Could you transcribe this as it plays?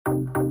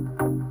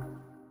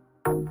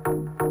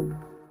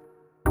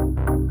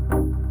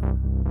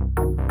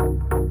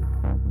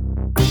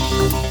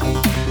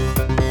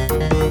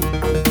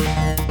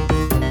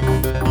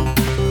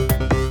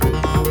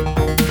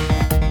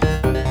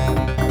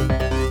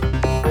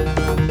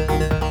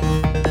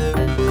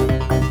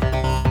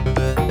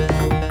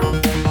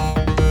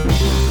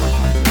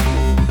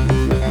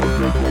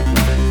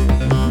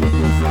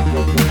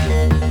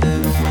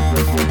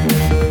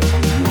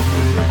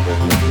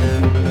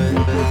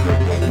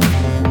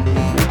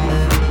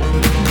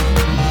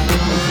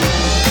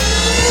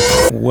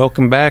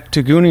Welcome back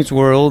to Goonies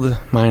World.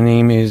 My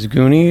name is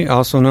Goonie,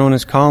 also known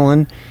as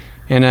Colin,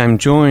 and I'm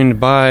joined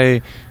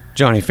by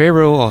Johnny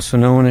Fabro, also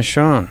known as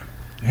Sean.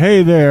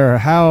 Hey there,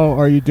 how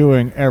are you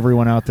doing,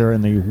 everyone out there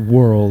in the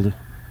world?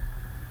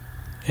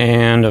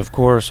 And, of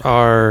course,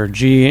 our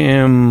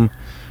GM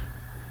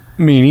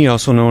Meanie,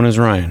 also known as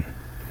Ryan.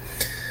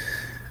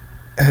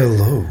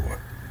 Hello,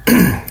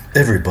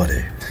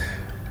 everybody.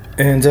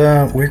 And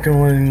we're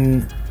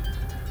going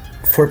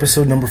for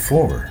episode number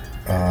 4.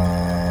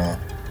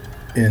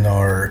 In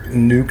our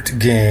nuked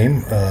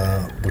game,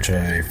 which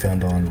I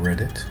found on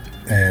Reddit.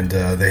 And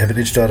they have it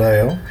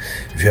itch.io.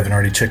 If you haven't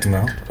already checked them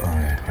out,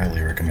 I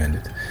highly recommend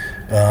it.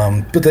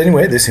 But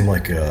anyway, they seem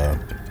like a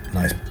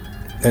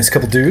nice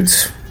couple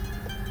dudes.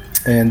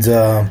 And,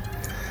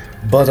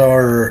 but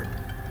our,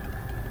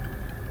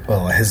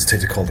 well, I hesitate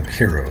to call them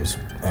heroes.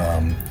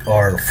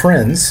 Our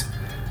friends,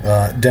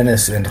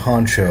 Dennis and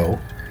Honcho,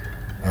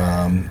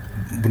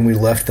 when we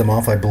left them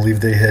off, I believe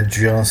they had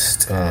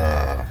just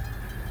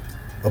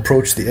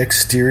approached the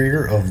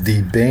exterior of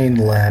the Bain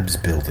Labs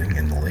building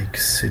in Lake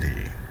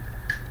City.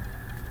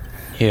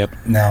 Yep.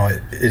 Now,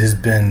 it has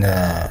been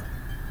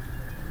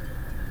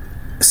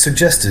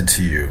suggested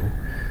to you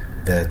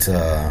that,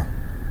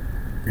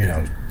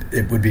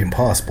 it would be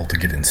impossible to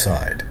get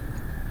inside.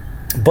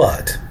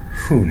 But,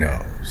 who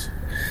knows?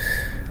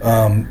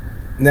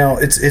 Now,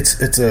 it's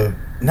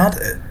not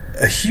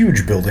a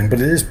huge building, but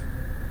it is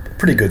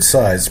pretty good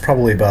size. It's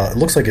probably about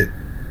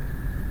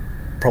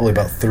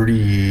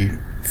 30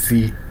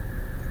 feet,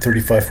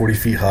 35, 40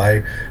 feet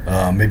high,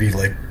 maybe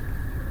like,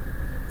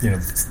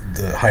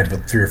 the height of a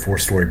 3 or 4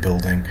 story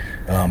building,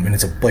 and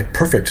it's a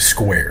perfect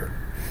square,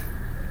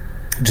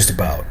 just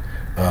about,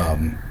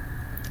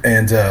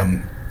 and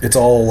it's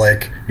all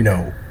you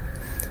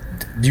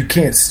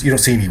don't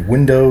see any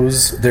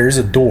windows. There is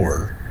a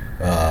door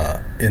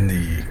in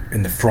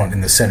the front, in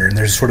the center, and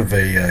there's sort of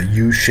a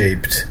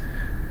U-shaped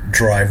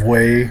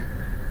driveway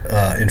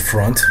in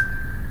front,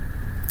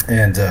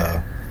 and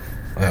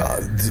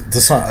the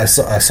sign, a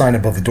sign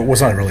above the door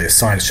was not really a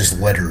sign. It's just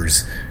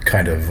letters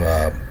kind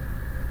of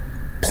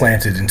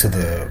planted into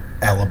the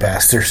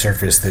alabaster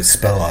surface that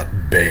spell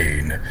out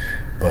Bane,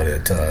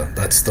 but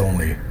that's the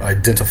only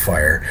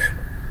identifier,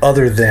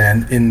 other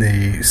than in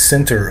the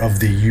center of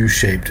the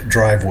U-shaped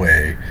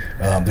driveway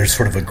there's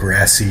sort of a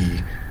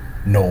grassy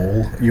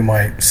knoll, you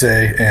might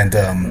say, and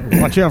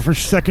watch out for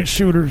second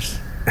shooters.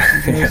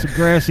 It's a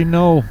grassy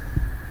knoll.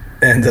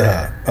 And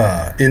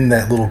in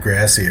that little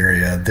grassy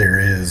area, there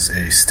is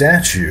a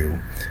statue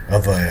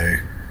of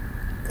a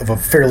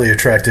fairly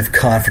attractive,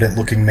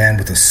 confident-looking man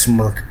with a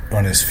smirk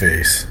on his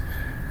face,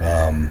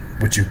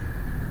 which you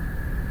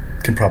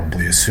can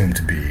probably assume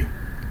to be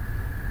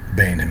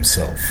Bane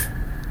himself.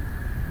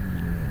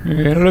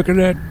 Yeah, look at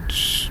that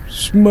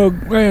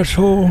smug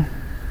asshole.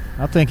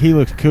 I think he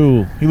looks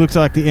cool. He looks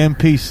like the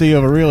NPC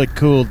of a really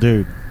cool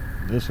dude.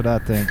 That's what I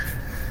think.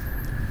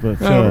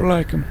 But I don't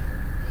like him.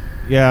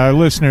 Yeah, our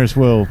listeners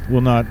will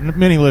not.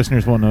 Many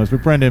listeners will know this,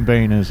 but Brendan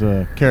Bane is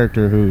a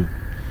character who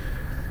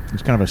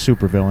is kind of a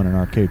supervillain in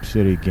our Cape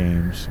City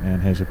games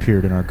and has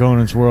appeared in our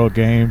Goonies World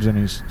games, and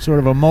he's sort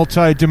of a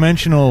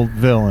multi-dimensional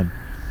villain.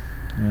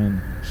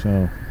 And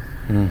so,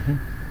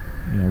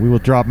 we will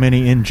drop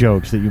many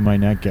in-jokes that you might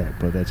not get,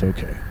 but that's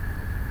okay.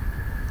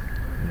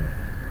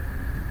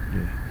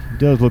 Yeah. He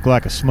does look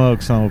like a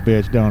smug son of a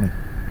bitch, don't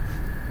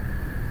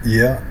he?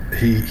 Yeah,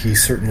 he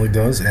certainly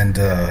does, and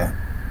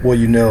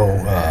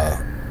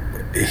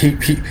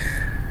he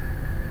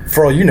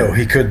for all you know,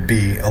 he could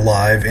be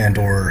alive and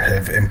or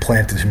have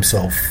implanted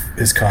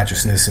his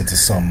consciousness into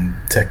some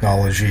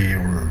technology,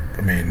 or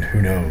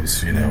who knows?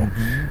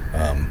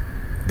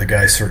 The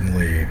guy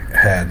certainly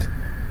had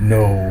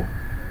no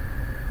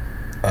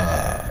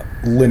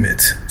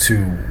limit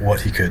to what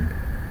he could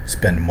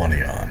spend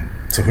money on.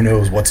 So who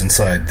knows what's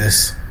inside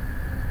this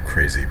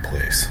crazy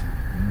place?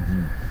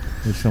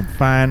 There's some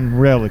fine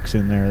relics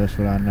in there. That's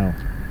what I know.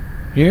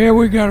 Yeah,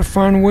 we gotta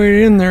find a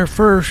way in there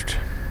first.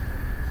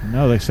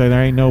 No, they say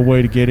there ain't no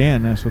way to get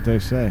in. That's what they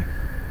say.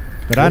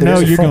 But well, I know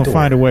you're going to door.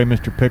 find a way,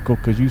 Mr. Pickle,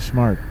 because you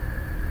smart.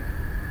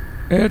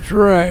 That's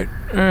right.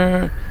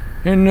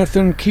 Ain't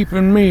nothing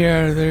keeping me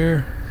out of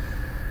there.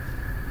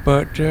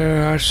 But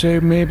I say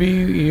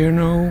maybe,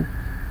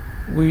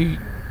 we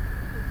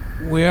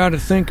ought to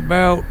think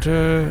about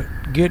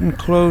getting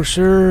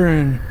closer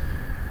and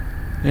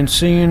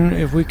seeing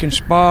if we can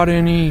spot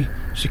any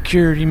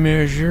security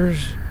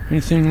measures,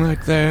 anything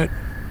like that.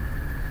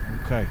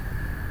 Okay.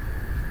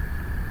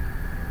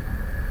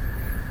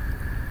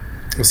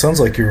 It sounds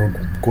like you're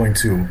going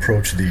to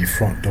approach the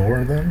front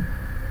door, then?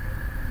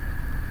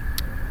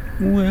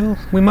 Well,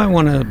 we might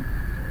want to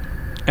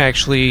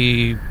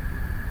actually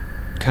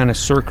kind of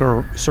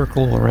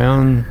circle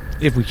around,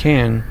 if we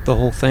can, the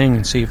whole thing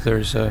and see if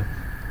there's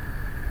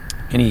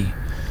any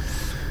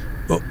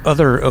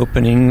other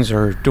openings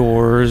or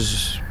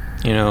doors,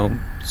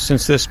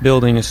 since this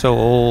building is so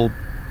old.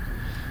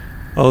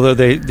 Although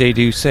they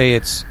do say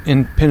it's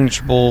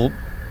impenetrable,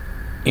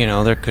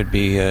 there could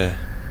be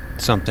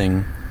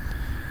something,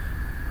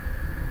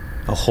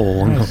 a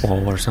hole in the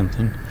wall or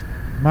something.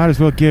 Might as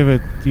well give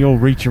it the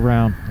old reach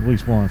around at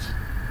least once.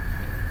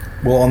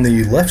 Well, on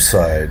the left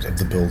side of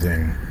the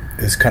building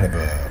is kind of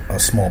a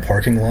small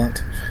parking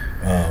lot,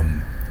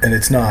 and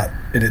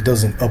it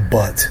doesn't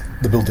abut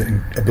a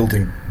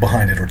building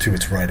behind it or to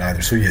its right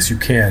either. So yes, you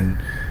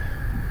can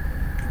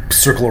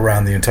circle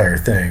around the entire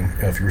thing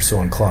if you were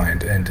so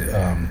inclined. And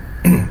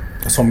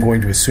so I'm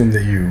going to assume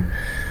that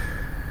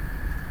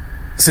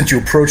since you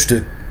approached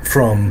it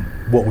from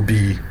what would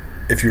be,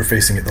 if you were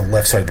facing it the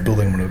left side of the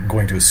building, I'm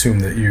going to assume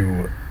that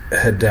you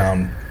head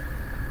down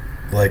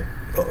like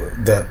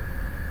that,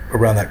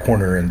 around that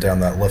corner and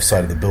down that left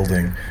side of the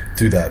building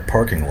through that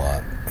parking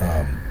lot.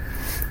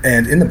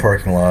 And in the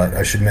parking lot,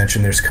 I should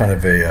mention there's kind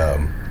of a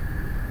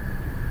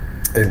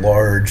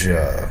large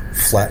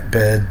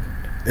flatbed.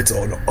 It's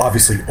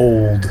obviously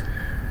old,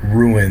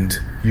 ruined,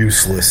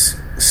 useless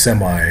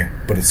semi,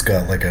 but it's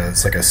got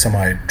it's like a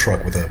semi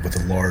truck with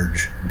a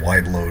large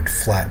wide load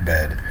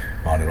flatbed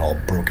on it, all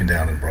broken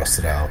down and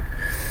rusted out.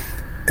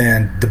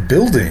 And the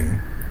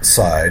building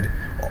side,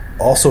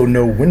 also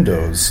no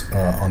windows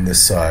on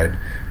this side,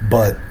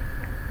 but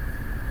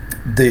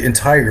the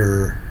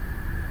entire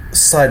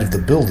side of the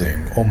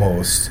building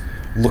almost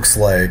looks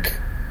like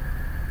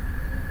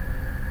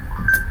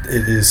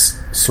it is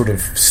sort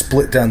of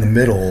split down the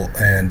middle,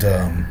 and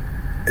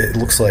it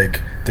looks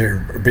like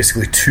there are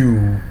basically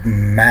two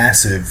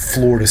massive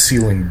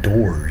floor-to-ceiling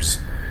doors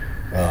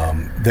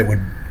that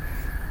would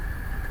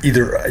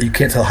either, you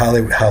can't tell how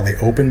they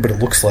open, but it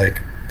looks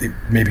like it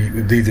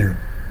would either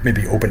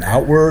open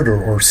outward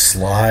or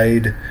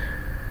slide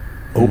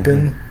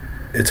open. Mm-hmm.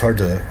 It's hard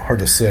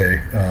to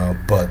say,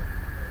 but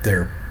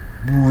they're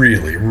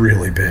really,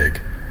 really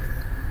big.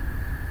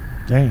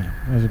 Damn,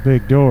 that's a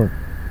big door.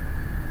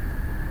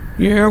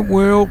 Yeah,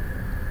 well,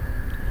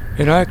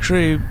 it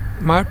actually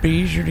might be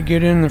easier to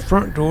get in the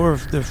front door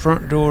if the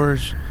front door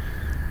is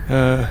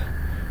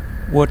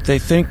what they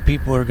think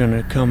people are going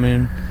to come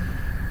in,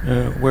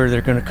 where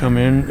they're going to come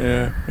in.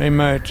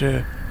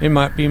 It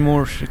might be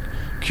more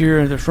secure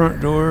in the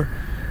front door.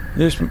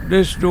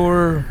 This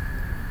door,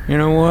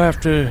 we'll have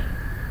to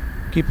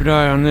keep an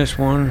eye on this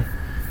one.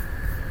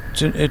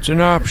 It's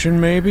an option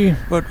maybe,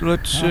 but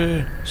let's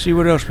see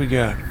what else we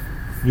got.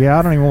 Yeah,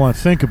 I don't even want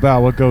to think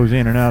about what goes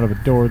in and out of a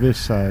door this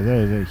size. That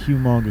is a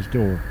humongous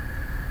door.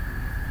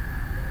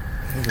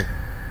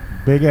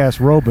 Big ass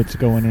robots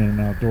going in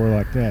and out door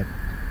like that.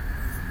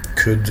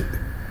 Could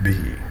be.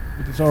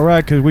 But it's all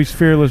right because we's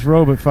fearless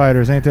robot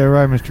fighters, ain't that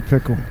right, Mr.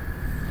 Pickle?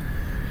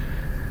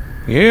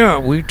 Yeah,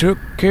 we took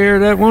care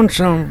of that one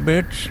son of a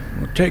bitch.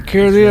 We'll take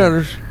care of the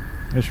others.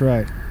 That's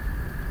right.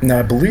 Now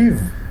I believe,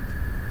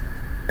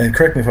 and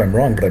correct me if I'm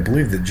wrong, but I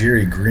believe that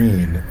Jerry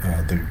Green,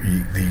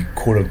 the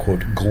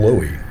quote-unquote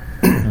glowy,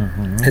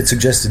 had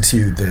suggested to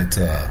you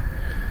that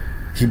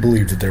he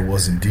believed that there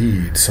was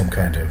indeed some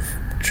kind of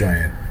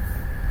giant,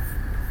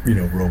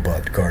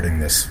 robot guarding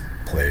this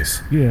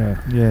place.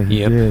 Yeah,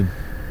 he did.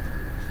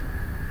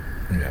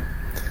 Yeah.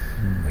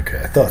 Okay,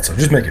 I thought so.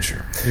 Just making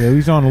sure. Yeah,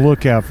 he's on the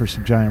lookout for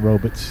some giant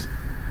robots.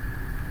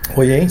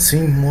 Well, you ain't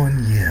seen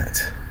one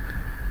yet.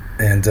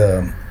 And,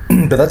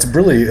 but that's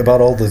really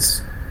about all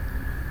that's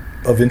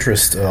of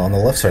interest on the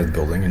left side of the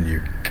building, and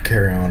you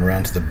carry on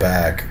around to the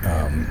back,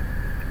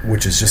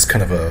 which is just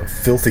kind of a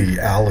filthy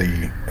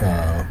alley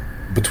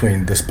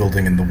between this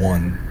building and the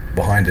one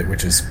behind it,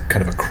 which is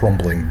kind of a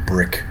crumbling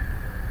brick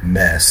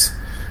mess.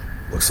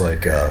 Looks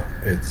like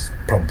it's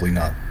probably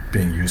not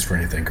being used for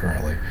anything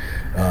currently.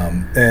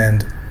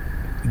 And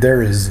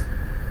there is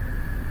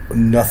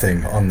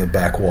nothing on the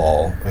back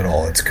wall at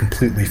all. It's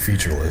completely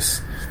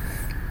featureless.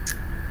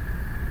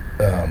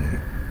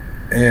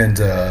 And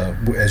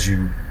as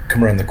you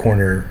come around the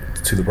corner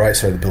to the right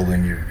side of the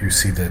building, you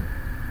see that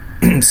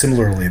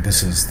similarly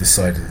this is the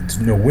side. There's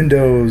no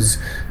windows,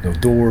 no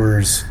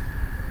doors,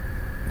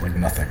 like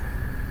nothing.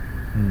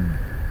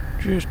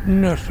 Just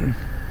nothing.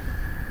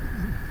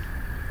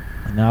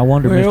 Now I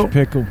wonder, Mr.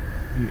 Pickle,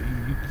 you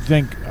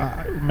think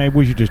maybe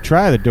we should just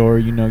try the door?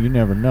 You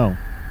never know.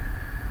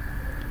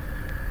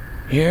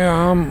 Yeah,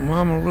 I'm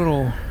a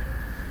little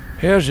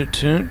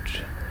hesitant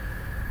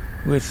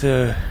with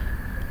it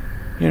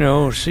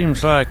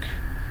seems like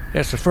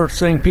that's the first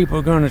thing people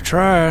are going to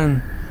try,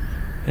 and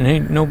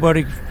ain't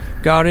nobody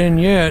got in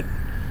yet.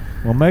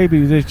 Well,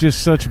 maybe there's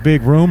just such a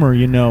big rumor,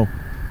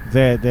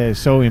 that is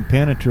so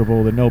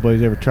impenetrable that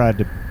nobody's ever tried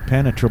to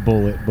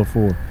penetrable it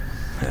before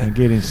and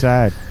get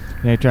inside.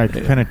 They tried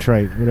to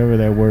penetrate, whatever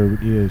that word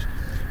is.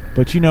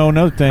 But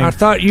another thing. I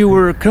thought you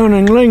were a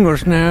cunning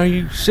linguist. Now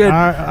you said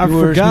I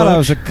forgot I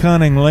was a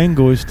cunning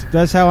linguist.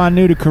 That's how I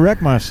knew to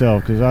correct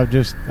myself, because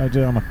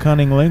I'm a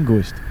cunning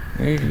linguist.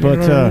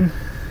 But I'm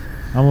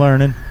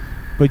learning.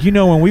 But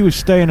when we was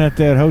staying at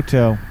that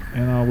hotel,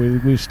 and we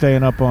were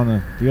staying up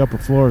on the upper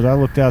floors, I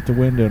looked out the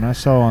window and I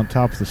saw on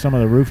top of some of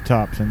the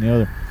rooftops and the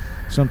other,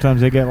 sometimes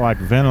they get like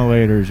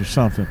ventilators or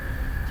something.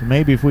 So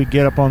maybe if we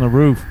get up on the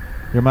roof,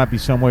 there might be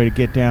some way to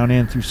get down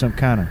in through some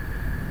kind of,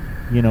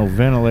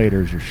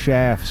 ventilators or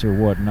shafts or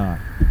whatnot.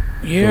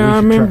 Yeah, so I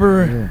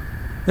remember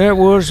that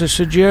was a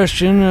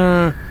suggestion,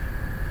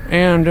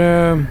 and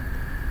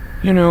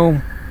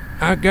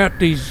I got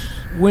these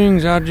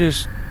wings. I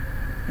just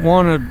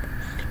want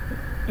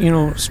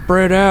to,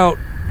 spread out,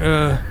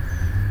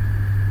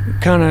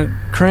 kind of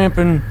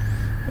cramping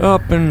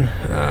up, and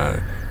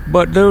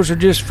but those are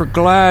just for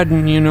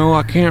gliding.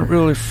 I can't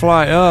really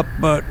fly up,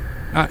 but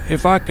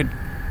if I could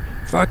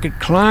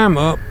climb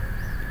up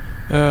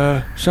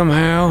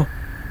somehow,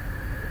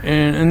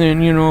 and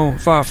then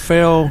if I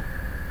fell,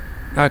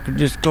 I could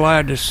just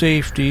glide to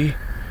safety.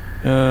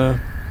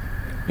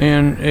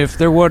 And if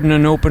there wasn't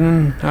an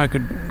opening, I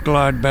could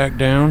glide back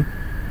down.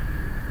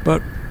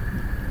 But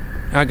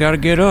I got to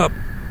get up.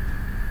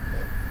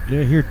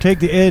 Yeah, here, take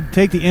the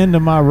end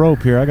of my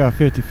rope here. I got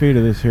 50 feet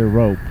of this here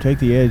rope. Take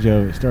the edge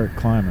of it. Start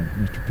climbing,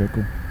 Mr.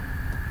 Pickle.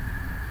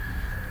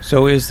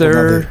 So is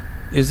there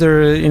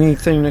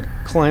anything to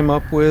climb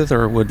up with,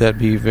 or would that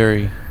be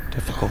very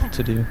difficult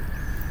to do?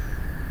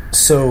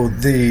 So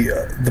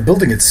the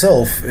building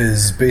itself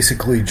is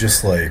basically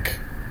just like,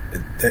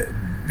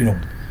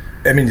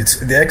 it's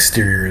the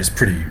exterior is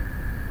pretty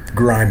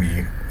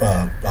grimy,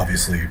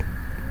 obviously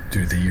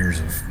due to the years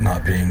of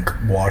not being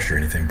washed or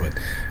anything, but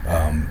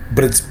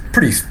it's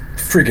pretty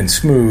freaking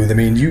smooth. I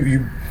mean,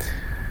 you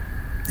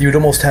would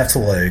almost have to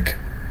like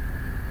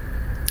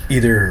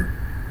either,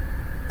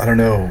 I don't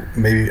know,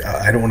 maybe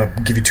I don't want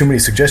to give you too many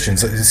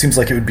suggestions. It seems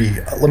like it would be,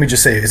 let me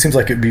just say, it seems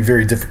like it would be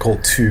very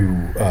difficult to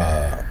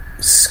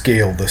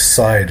scale the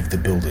side of the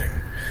building.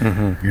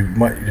 Mm-hmm. You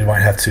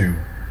might have to,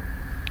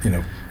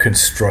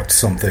 construct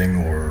something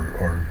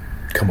or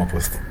come up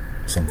with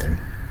something.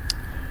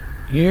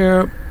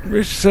 Yeah,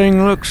 this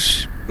thing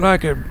looks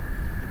like a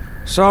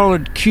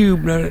solid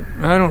cube that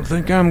I don't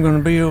think I'm going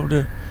to be able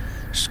to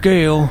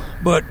scale.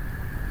 But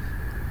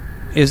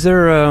is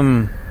there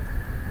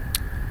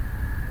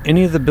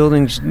any of the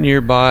buildings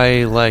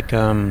nearby like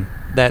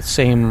that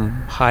same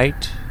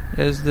height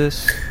as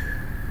this?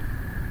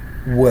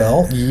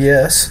 Well,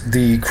 yes,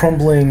 the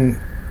crumbling,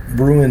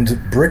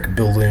 ruined brick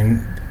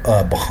building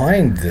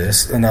behind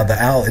this, now the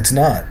alley, it's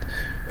not,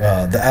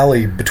 the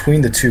alley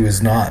between the two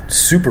is not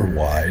super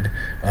wide,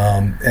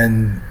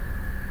 and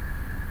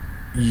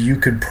you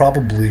could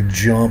probably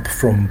jump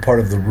from part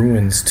of the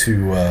ruins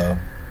to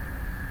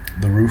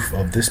the roof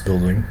of this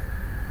building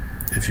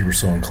if you were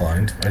so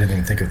inclined. I didn't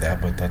even think of that,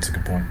 but that's a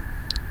good point.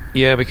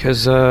 Yeah,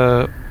 because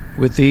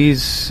with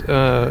these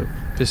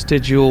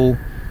vestigial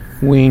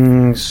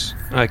wings,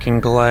 I can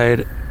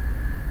glide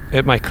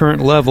at my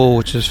current level,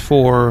 which is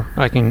 4.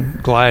 I can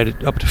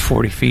glide up to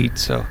 40 feet.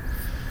 So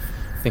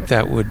I think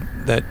that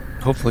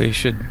hopefully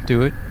should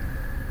do it.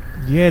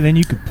 Yeah, then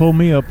you could pull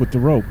me up with the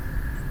rope.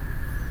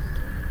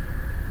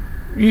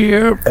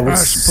 Yeah, I would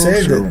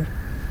say that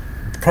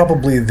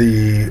probably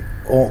the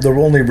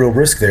only real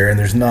risk there, and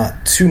there's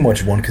not too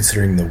much one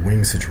considering the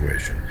wing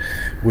situation,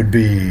 would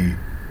be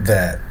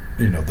that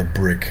the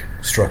brick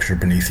structure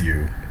beneath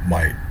you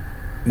might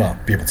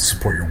not be able to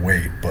support your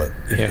weight, but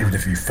even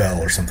if you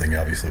fell or something,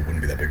 obviously it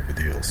wouldn't be that big of a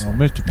deal. So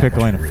Mr.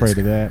 Pickle ain't afraid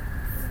of that.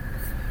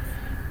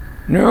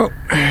 No.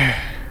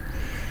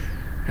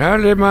 I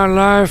live my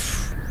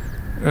life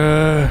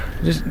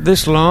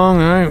this long.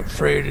 I ain't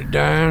afraid of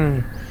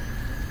dying.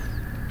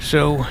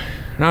 So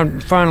I'm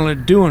finally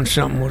doing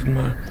something with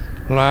my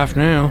life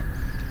now.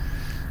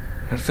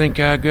 I think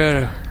I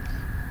gotta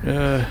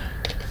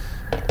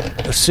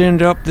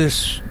ascend up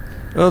this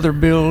other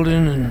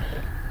building and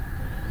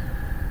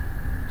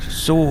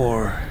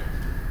soar.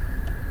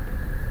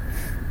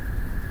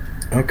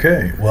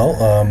 Okay, well,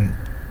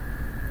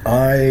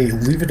 I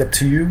leave it up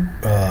to you.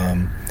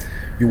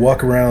 You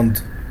walk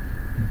around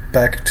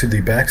back to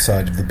the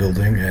backside of the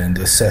building and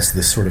assess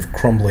this sort of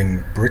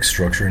crumbling brick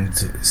structure and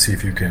see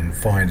if you can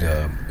find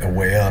a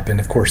way up. And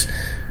of course,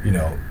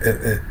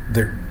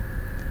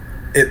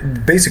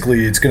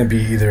 basically it's going to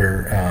be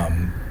either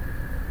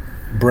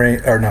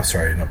not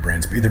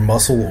brains, but either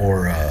muscle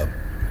or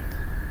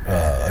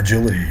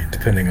agility,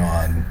 depending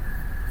on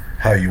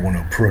how you want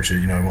to approach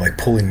it. Like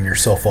pulling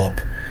yourself up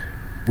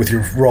with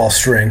your raw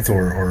strength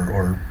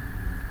or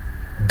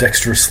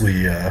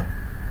dexterously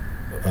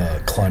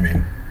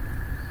climbing.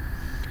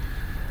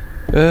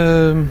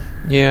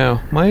 Yeah,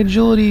 my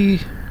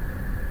agility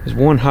is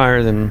 1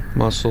 higher than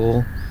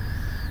muscle.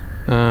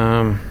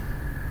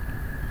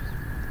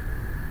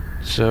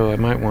 So I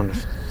might want to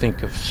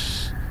think of,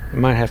 I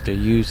might have to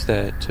use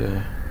that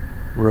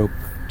rope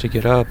to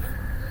get up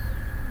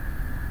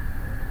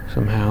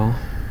somehow.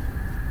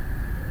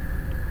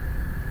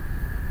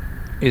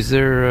 Is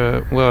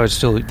there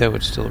that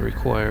would still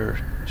require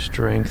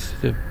strength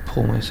to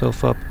pull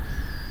myself up.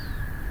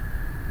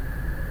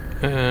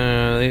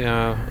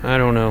 I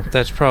don't know.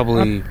 That's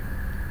probably...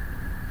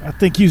 I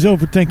think he's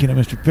overthinking it,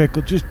 Mr.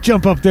 Pickle. Just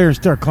jump up there and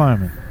start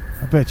climbing.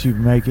 I bet you'd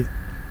make it.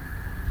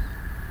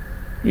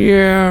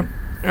 Yeah,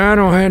 I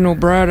don't have no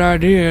bright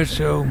idea,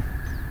 so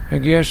I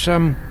guess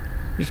I'm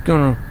just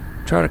gonna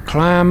try to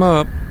climb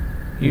up.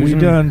 We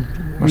done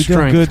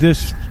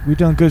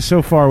good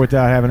so far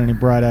without having any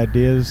bright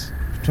ideas.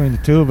 Between the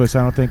two of us,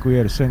 I don't think we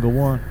had a single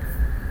one.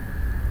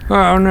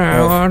 Oh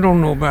no, I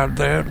don't know about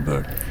that,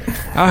 but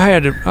I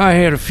had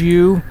a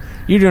few.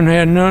 You didn't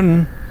have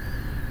nothing,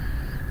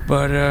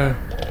 But,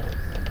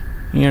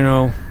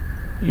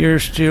 you're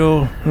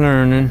still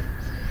learning.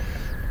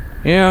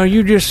 Yeah,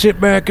 you just sit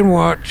back and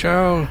watch.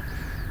 I'll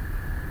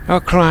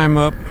climb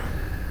up.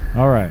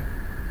 All right.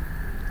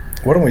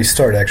 Why don't we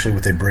start actually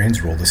with a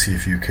brains roll to see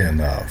if you can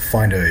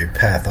find a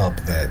path up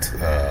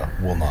that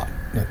will not,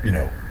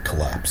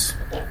 collapse.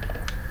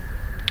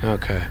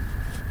 Okay.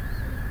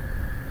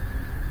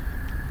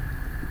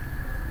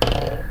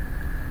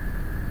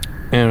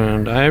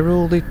 And I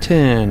rolled a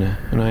 10,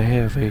 and I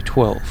have a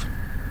 12.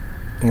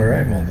 All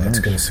right, well, that's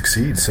going to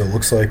succeed. So it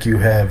looks like you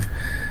have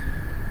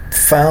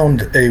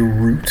found a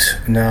route.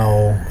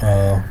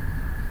 Now,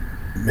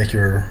 make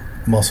your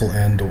muscle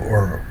end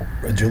or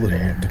agility,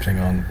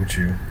 depending on which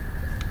you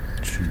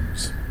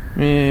choose.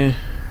 I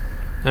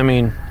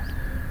mean,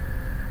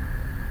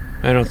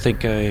 I don't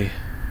think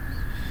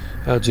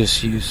I'll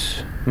just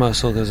use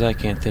muscle because I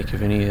can't think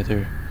of any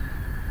other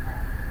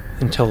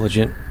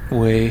intelligent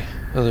way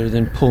other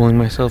than pulling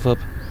myself up.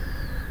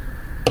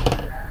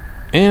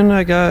 And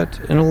I got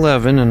an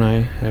 11 and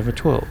I have a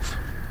 12.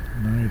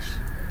 Nice.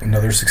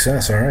 Another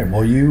success. All right.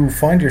 Well, you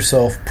find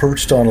yourself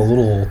perched on a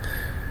little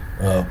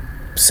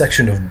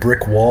section of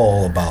brick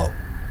wall about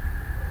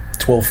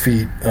 12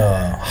 feet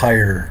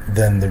higher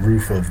than the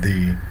roof of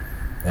the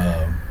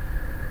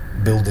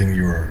building,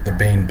 the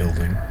Bane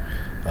building.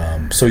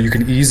 So you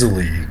can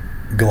easily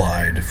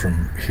glide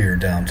from here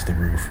down to the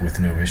roof with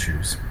no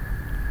issues.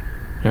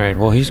 All right.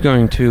 Well, he's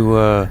going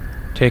to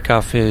take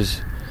off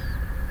his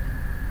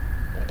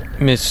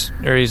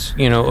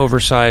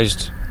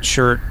oversized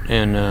shirt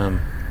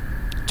and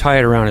tie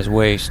it around his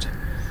waist.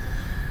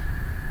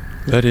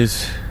 Let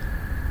his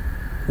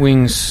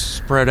wings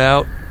spread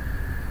out.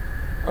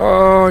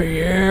 Oh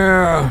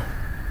yeah.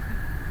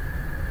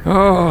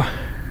 Oh,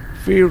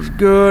 feels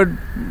good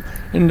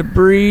in the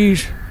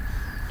breeze.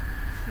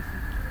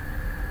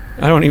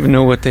 I don't even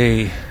know what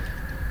they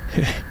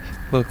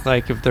look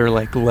like, if they're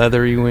like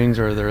leathery wings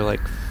or they're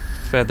like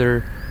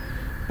feather.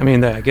 I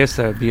mean, I guess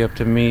that would be up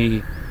to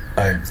me.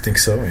 I think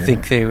so, yeah. I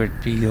think they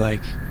would be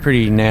like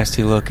pretty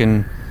nasty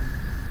looking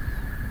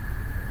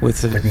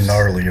with like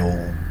gnarly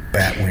old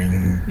bat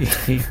wing.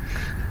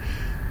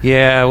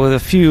 Yeah, with a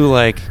few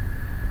like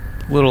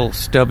little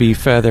stubby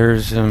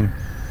feathers,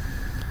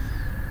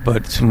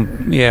 but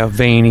some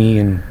veiny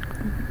and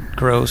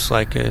gross,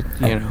 like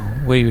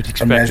what you would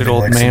expect an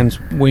old like man's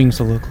wings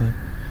to look like.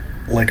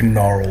 Like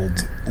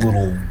gnarled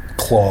little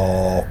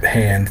claw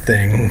hand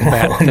thing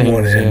Bat on things,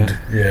 one end.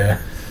 Yeah.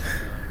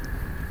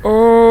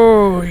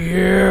 Oh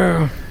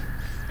yeah.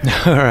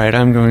 All right,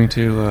 I'm going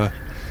to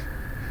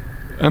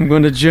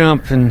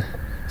jump and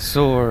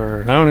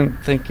soar. I don't even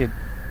think it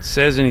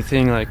says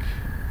anything like,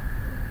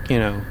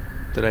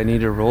 that I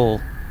need to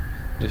roll.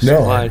 Just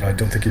No, glide. I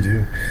don't think you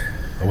do.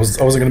 I wasn't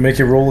going to make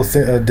you roll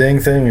a dang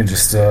thing, and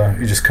just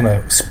you just kind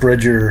of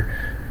spread your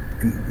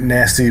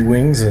nasty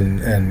wings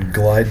and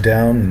glide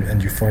down,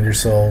 and you find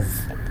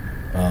yourself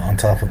on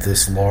top of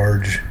this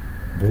large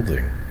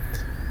building.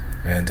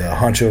 And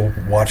Hancho,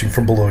 watching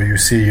from below, you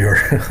see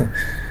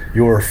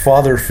your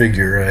father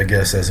figure, I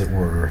guess, as it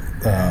were,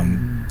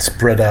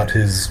 spread out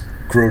his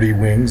grody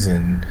wings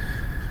and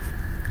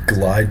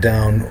glide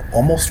down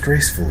almost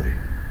gracefully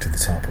to the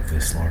top of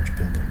this large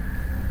building.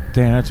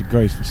 Damn, that's a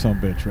graceful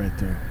sumbitch right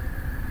there.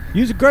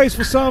 You's a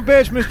graceful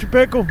sumbitch, Mr.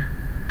 Pickle.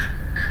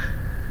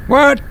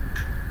 What?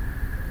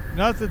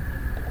 Nothing.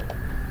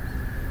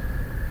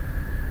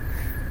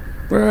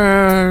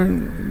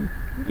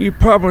 You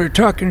probably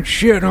talking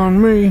shit on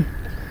me.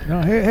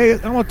 No, hey, I'm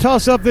gonna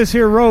toss up this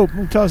here rope. I'm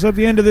gonna toss up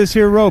the end of this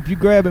here rope. You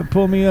grab it and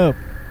pull me up.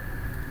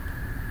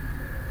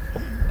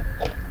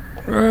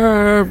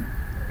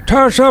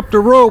 Toss up the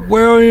rope,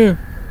 will you?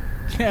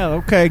 Yeah,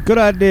 okay, good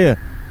idea.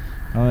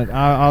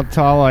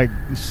 I'll like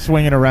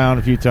swing it around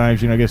a few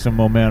times, get some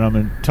momentum,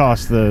 and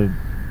toss the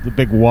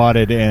big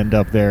wadded end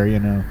up there,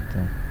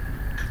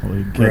 so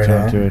you can catch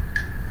on to it.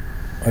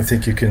 I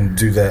think you can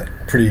do that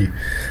pretty.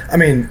 I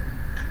mean,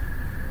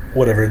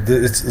 whatever.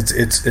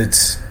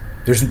 It's.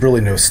 There's really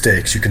no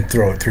stakes. You can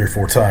throw it 3 or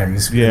 4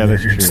 times. Yeah,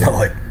 that's true. It's not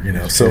like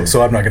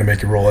So I'm not going to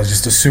make you roll. I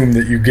just assume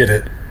that you get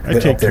it. I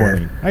take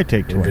 20. I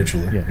take 20.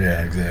 Eventually.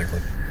 Yeah,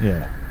 exactly.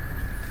 Yeah.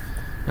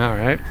 All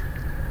right.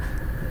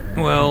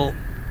 Well,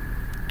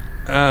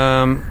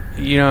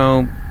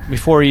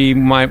 before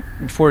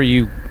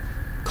you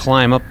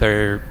climb up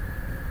there,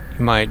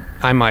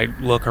 I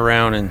might look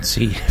around and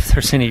see if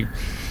there's any,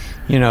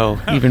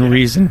 even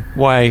reason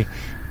why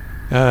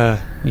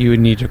you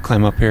would need to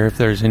climb up here. If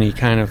there's any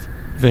kind of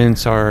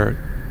vents or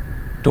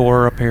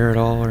door up here at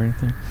all or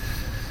anything.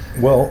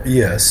 Well,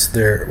 yes,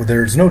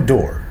 there's no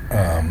door,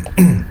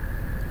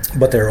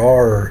 but there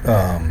are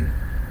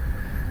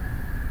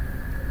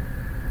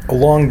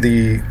along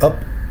the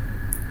up.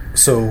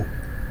 So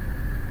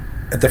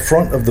at the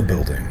front of the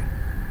building,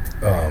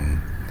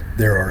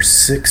 there are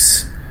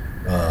 6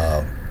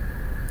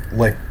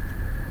 like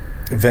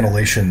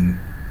ventilation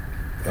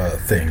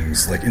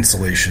things, like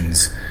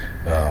installations,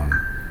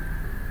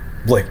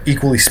 like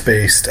equally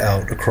spaced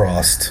out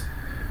across.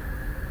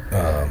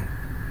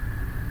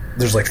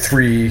 There's like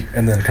 3,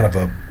 and then kind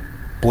of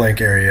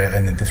blank area,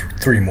 and then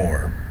three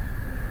more.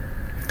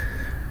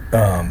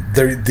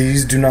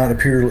 These do not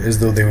appear as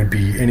though they would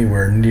be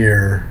anywhere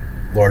near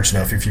large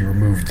enough if you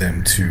removed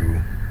them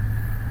to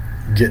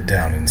get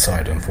down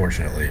inside,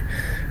 unfortunately.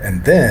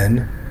 And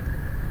then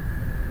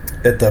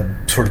at the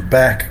sort of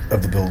back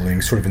of the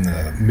building, sort of in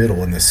the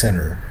middle, in the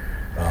center,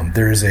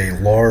 there is a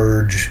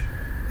large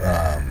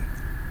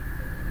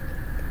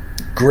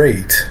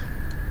grate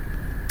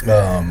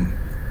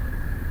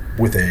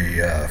with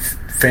a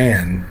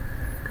fan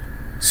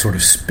sort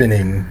of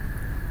spinning,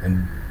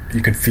 and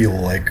you can feel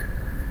like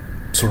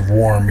sort of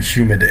warm,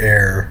 humid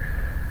air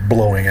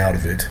blowing out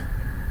of it.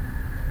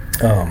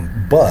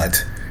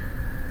 But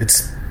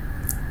it's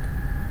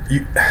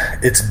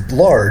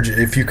large.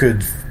 If you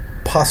could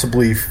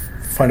possibly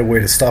find a way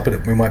to stop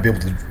it, we might be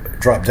able to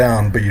drop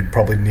down, but you'd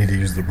probably need to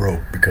use the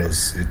rope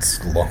because it's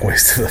a long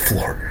ways to the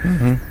floor.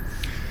 Mm-hmm.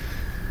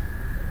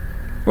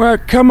 Well,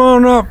 come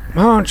on up,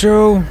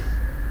 Honcho.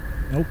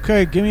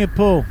 Okay, give me a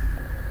pull.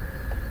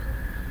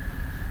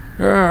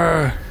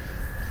 Well,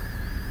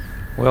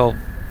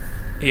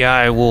 yeah,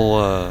 I will.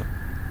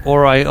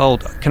 I'll.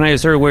 Can I?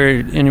 Is there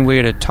any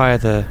way to tie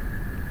the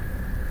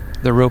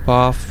rope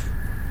off?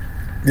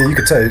 Yeah, you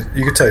could tie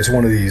it to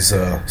one of these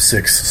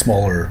 6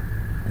 smaller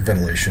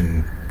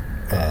ventilation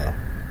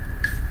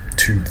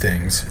tube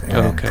things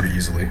pretty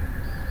easily.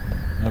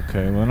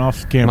 Okay, well, then I'll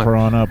scamper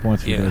on up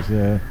once he does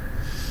that.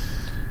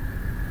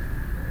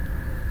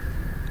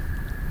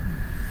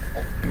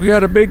 We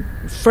got a big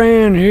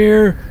fan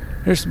here.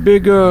 This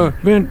big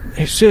vent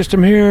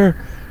system here.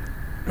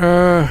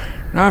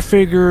 I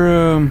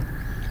figure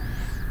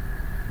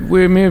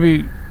we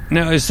maybe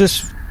now is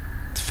this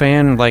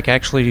fan like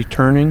actually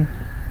turning?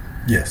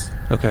 Yes.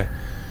 Okay.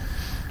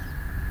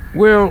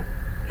 Well,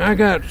 I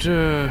got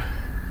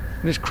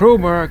this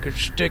crowbar I could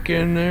stick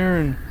in there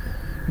and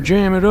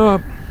jam it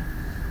up.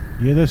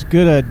 Yeah, that's a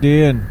good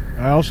idea. And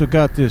I also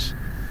got this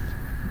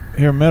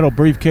here metal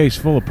briefcase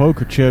full of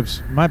poker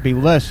chips. Might be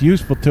less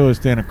useful to us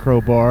than a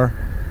crowbar,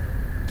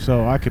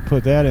 so I could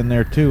put that in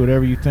there too.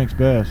 Whatever you think's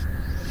best.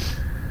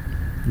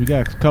 We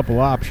got a couple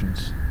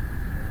options.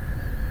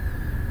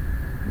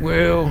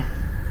 Well,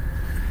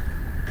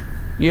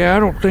 yeah, I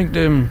don't think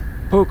them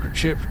poker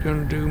chips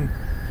gonna do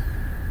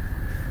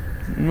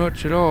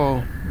much at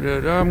all.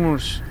 I'm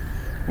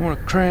gonna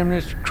cram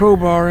this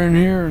crowbar in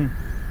here and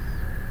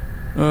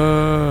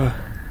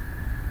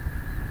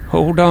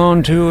hold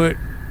on to it.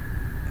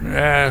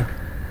 I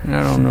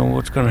don't know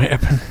what's gonna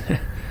happen.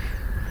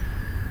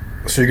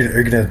 So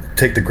you're gonna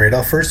take the grate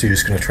off first, or you're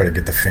just gonna try to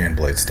get the fan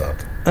blade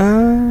stopped?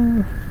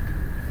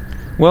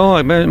 Well,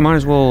 I might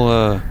as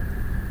well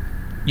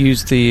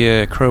use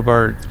the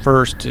crowbar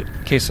first in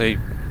case it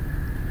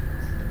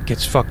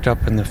gets fucked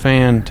up in the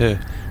fan to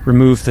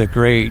remove the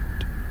grate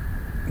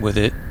with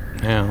it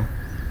now.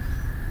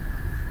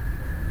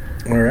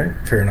 Alright,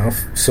 fair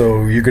enough.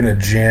 So you're going to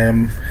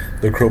jam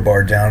the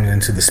crowbar down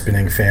into the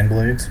spinning fan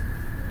blades?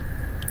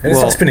 And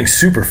it's not spinning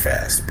super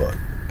fast, but...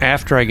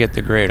 After I get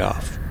the grate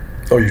off.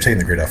 Oh, you're taking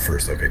the grate off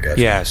first. Okay,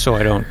 gotcha. Yeah, so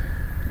I don't...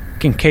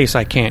 In case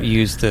I can't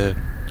use the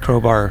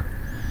crowbar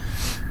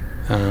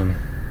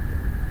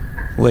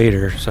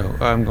later, so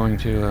I'm going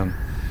to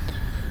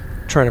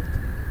try to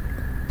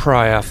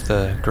pry off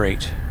the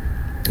grate.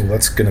 Well,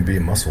 that's going to be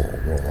a muscle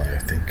roll, I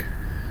think.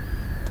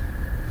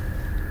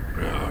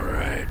 All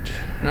right.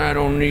 I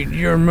don't need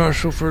your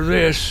muscle for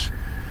this.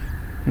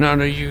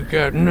 None of you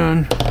got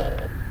none.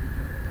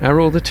 I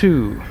rolled a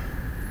 2.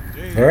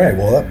 All right,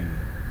 well,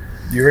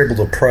 you're able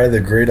to pry the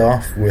grate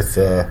off with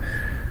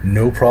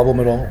no problem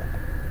at all.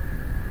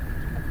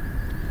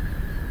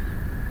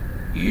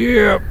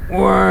 Yep,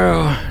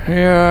 well,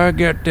 yeah, I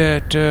got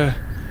that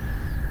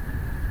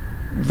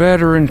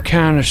veteran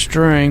kind of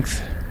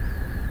strength.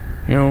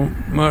 You know,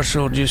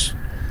 muscle just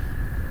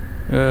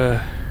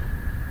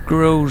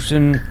grows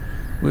in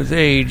with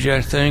age,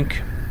 I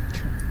think.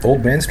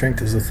 Old man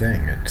strength is a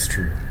thing, it's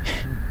true.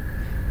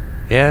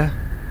 Yeah,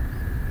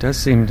 does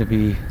seem to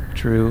be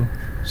true.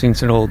 Seen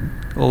some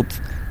old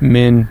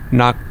men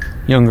knock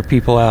younger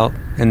people out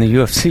in the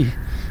UFC.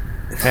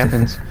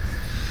 Happens.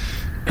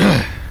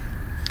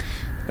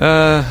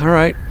 All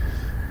right.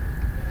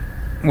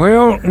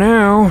 Well,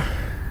 now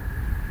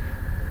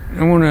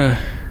I want to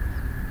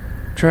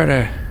try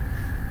to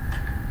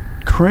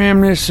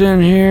cram this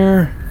in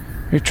here.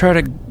 You try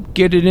to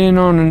get it in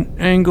on an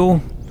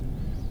angle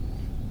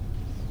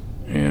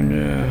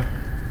and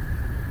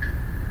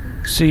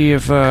see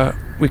if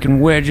we can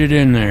wedge it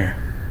in there.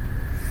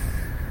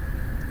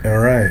 All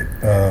right.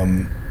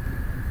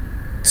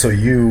 So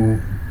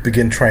you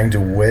begin trying to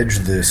wedge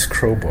this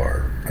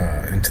crowbar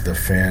into the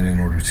fan in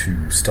order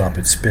to stop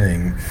it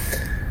spinning,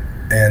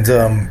 and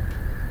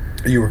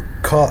you were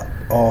caught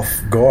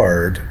off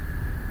guard.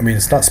 I mean,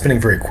 it's not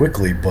spinning very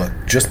quickly, but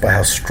just by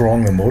how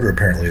strong the motor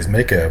apparently is,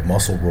 make a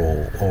muscle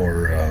roll,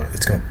 or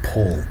it's going to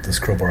pull this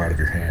crowbar out of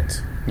your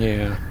hands.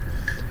 Yeah.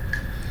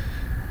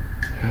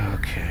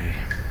 Okay.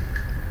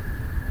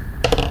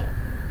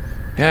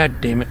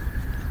 God damn it.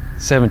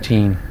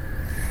 17.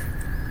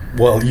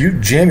 Well, you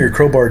jam your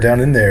crowbar down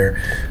in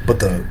there, but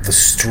the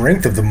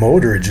strength of the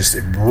motor, it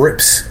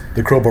rips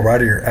the crowbar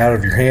out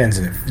of your hands,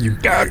 and you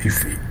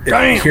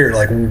hear it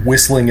like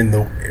whistling in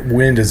the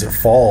wind as it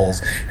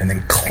falls, and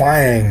then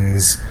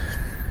clangs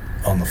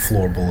on the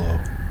floor below.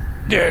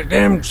 Yeah,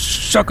 damn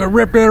sucker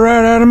ripped it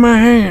right out of my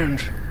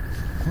hands.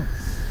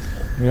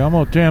 Yeah, I'm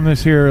gonna jam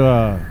this here.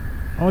 I'm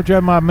gonna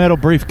jam my metal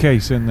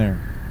briefcase in there.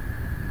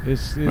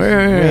 It's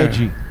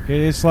edgy.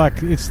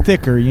 It's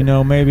thicker,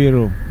 maybe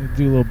it'll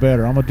do a little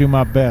better. I'm gonna do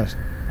my best.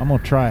 I'm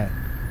gonna try it.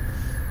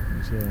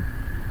 So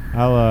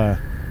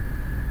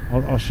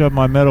I'll shove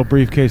my metal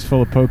briefcase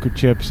full of poker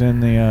chips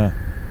in the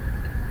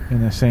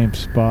same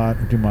spot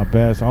and do my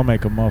best. I'll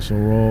make a muscle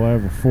roll. I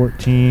have a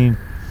 14.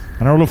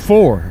 And I rolled a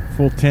 4.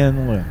 Full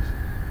 10 less.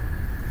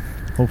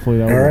 Hopefully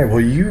that will work. All right,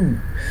 well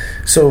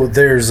so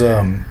there's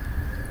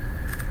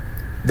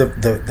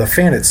the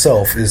fan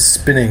itself is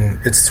spinning.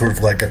 It's sort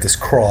of like got this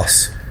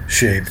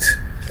cross-shaped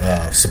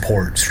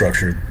support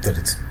structure that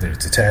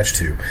it's attached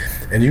to,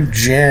 and you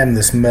jam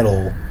this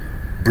metal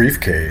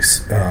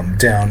briefcase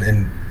down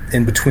in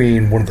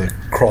between one of the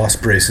cross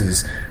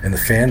braces and the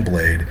fan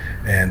blade,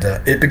 and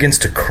it begins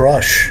to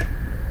crush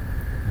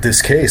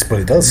this case,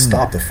 but it does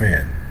stop the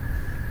fan.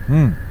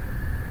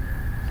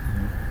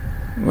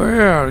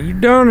 Well, you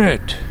done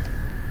it.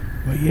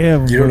 Well,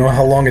 yeah. You don't know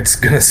how long it's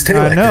going to stay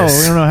like this. I know. This.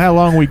 We don't know how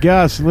long we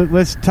got, so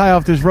let's tie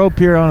off this rope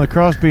here on the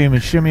crossbeam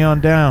and shimmy on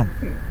down.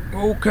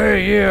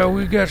 Okay, yeah,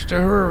 we got to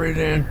hurry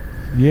then.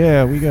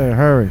 Yeah, we got to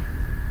hurry.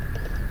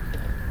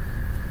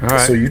 All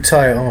right. So you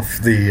tie off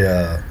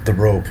the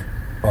rope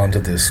onto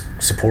this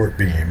support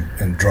beam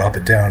and drop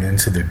it down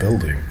into the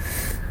building.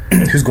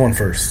 Who's going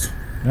first?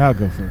 I'll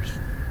go first.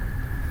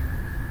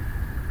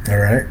 All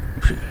right.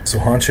 So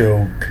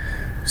Honcho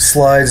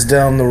slides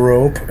down the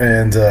rope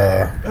and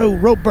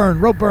rope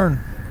burn.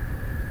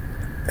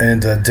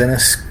 And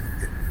Dennis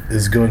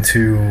is going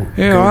to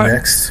go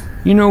next.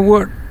 You know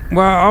what?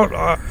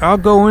 Well, I'll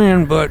go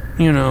in, but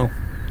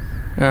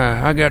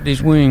I got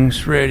these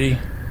wings ready.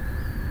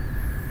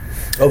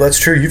 Oh, that's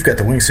true. You've got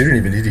the wings, so you don't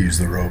even need to use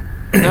the rope.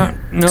 No,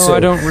 I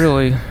don't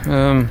really.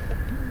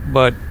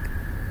 But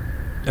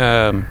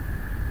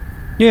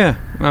yeah.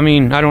 I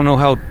mean, I don't know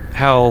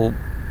how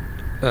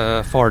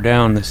far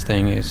down this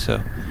thing is,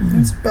 so.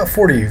 It's about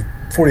 40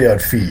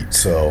 odd feet,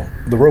 so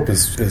the rope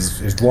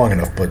is long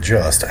enough, but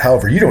just.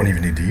 However, you don't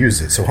even need to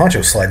use it. So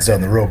Honcho slides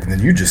down the rope, and then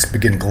you just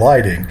begin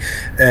gliding,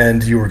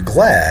 and you were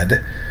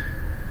glad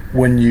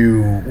when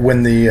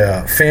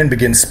the fan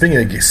begins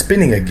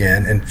spinning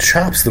again and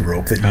chops the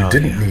rope that you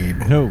didn't need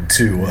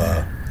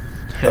to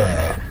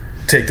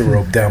take the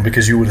rope down,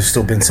 because you would have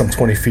still been some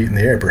 20 feet in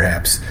the air,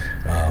 perhaps.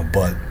 And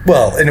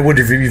it wouldn't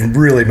have even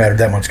really mattered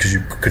that much because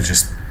you could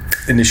just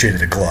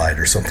initiated a glide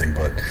or something,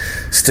 but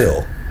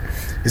still.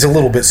 It's a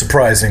little bit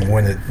surprising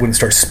when it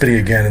starts spinning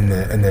again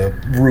and the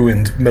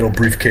ruined metal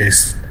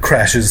briefcase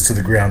crashes to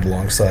the ground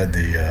alongside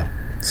the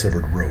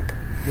severed rope.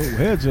 Whoa,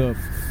 heads up.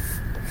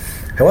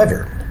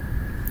 However,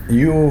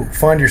 you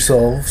find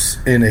yourselves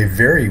in a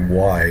very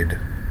wide,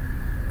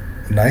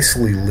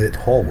 nicely lit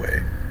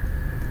hallway.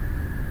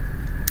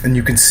 And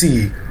you can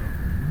see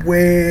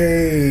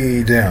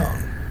way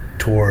down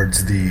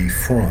towards the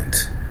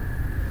front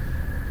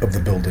of the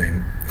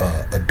building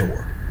a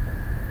door.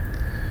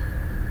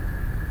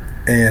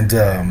 And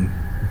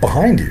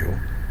behind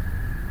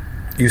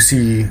you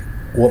see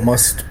what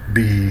must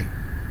be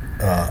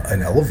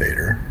an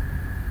elevator.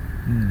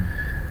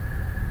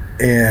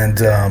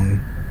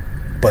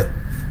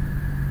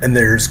 And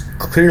there's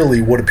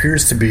clearly what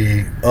appears to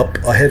be up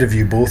ahead of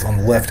you, both on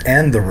the left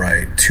and the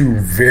right, two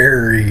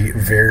very,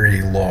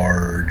 very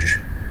large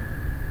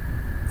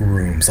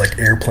rooms, like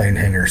airplane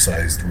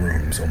hangar-sized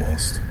rooms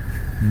almost.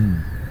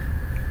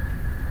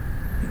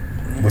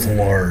 With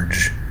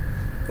large...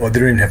 Well, they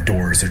don't even have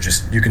doors. They're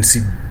just... You can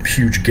see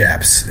huge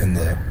gaps in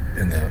the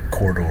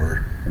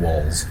corridor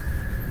walls.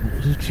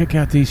 Let's check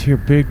out these here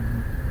big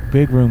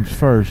rooms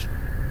first,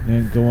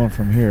 then go on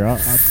from here. I'll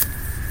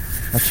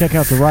check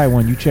out the right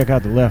one. You check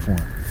out the left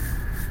one.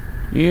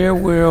 Yeah,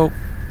 well,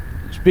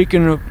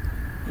 speaking of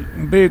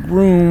big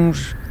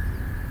rooms,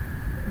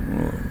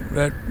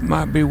 that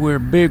might be where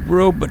big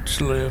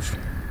robots live.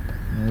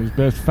 Well, it's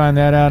best to find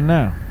that out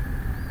now.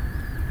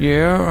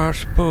 Yeah, I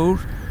suppose.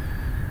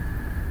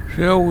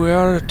 So we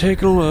ought to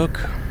take a look.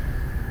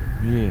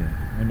 Yeah,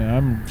 and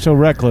I'm so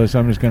reckless,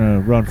 I'm just going to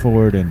run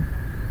forward and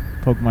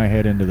poke my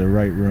head into the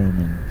right room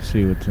and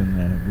see what's in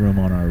the room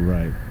on our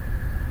right.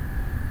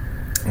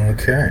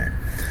 Okay.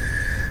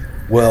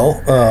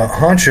 Well,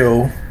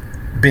 Honcho,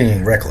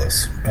 being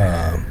reckless,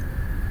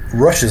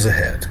 rushes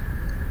ahead.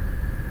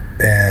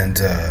 And,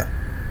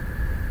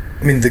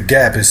 the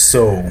gap is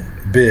so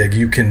big,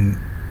 you can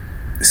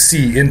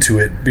see into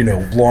it,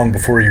 long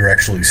before you're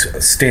actually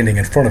standing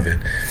in front of it.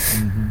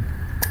 Mm-hmm.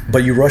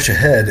 But you rush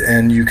ahead,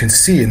 and you can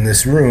see in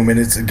this room, and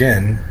it's,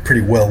 again,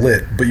 pretty well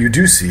lit, but you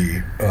do see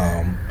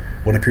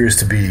what appears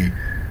to be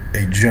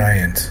a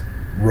giant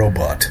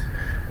robot,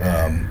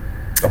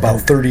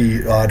 about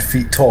 30-odd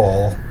feet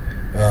tall.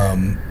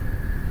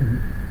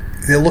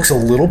 it looks a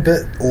little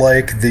bit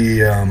like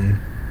the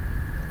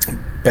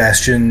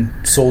Bastion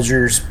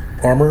soldiers'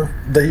 armor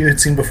that you had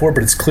seen before,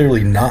 but it's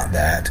clearly not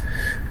that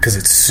because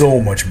it's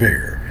so much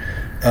bigger.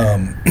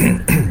 And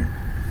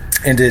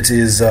it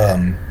is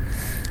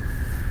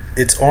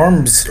its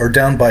arms are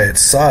down by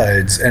its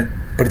sides,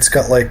 but it's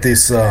got like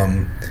this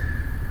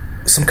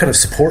some kind of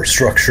support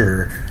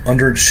structure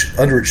under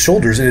its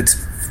shoulders, and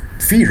its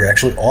feet are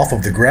actually off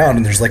of the ground,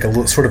 and there's like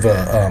a sort of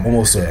a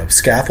almost a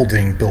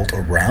scaffolding built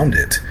around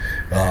it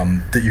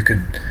that you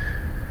could.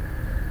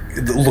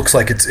 It looks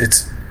like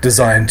it's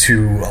designed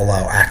to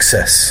allow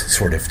access,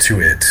 sort of,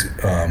 to it.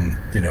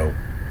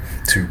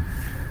 To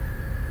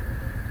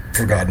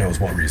for God knows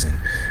what reason.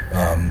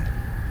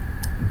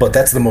 But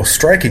that's the most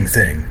striking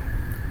thing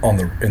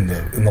in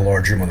the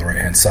large room on the right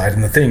hand side,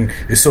 and the thing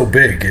is so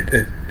big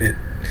it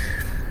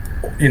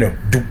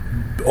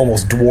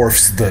almost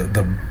dwarfs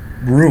the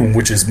room,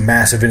 which is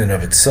massive in and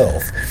of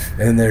itself.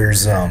 And then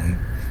there's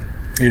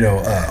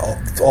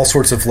all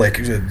sorts of like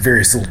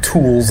various little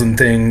tools and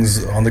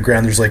things on the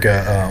ground. There's like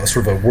a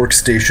sort of a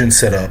workstation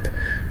set up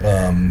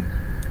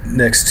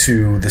next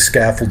to the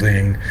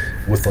scaffolding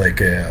with like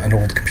an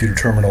old computer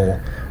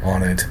terminal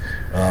on it.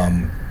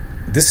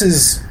 This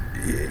is,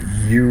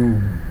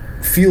 you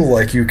feel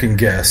like you can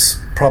guess,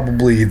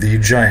 probably the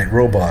giant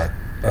robot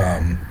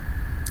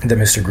that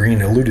Mr.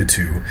 Green alluded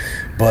to,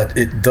 but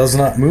it does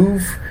not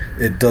move.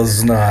 It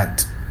does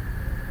not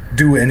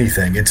do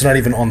anything. It's not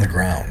even on the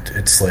ground.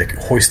 It's like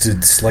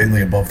hoisted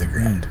slightly above the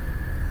ground.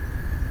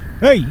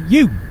 Hey,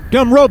 you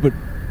dumb robot!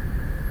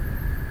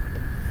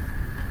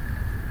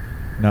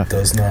 Nothing.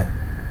 Does not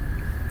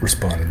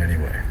respond in any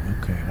way.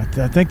 Okay,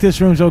 I think this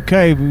room's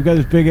okay, but we've got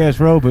this big-ass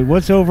robot.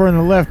 What's over in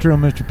the left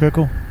room, Mr.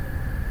 Pickle?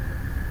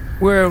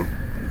 Well,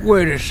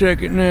 wait a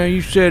second now.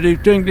 You said you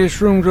think this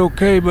room's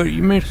okay, but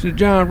you mentioned the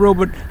giant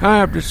robot. I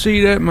have to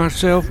see that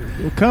myself.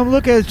 Well, come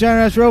look at this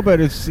giant-ass robot.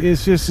 It's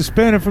just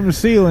suspended from the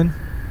ceiling,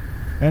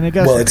 and it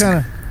got some kind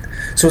of...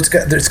 So it's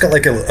got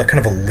like a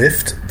kind of a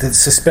lift that's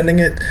suspending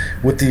it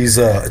with these.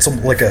 It's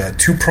like a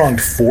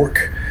two-pronged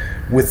fork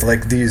with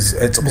like these.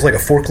 It's almost like a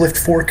forklift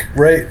fork,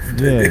 right?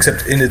 Yeah.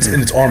 Except in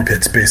its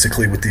armpits,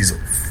 basically, with these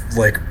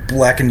like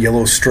black and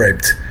yellow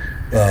striped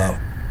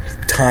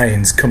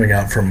tines coming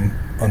out from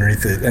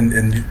underneath it,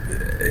 and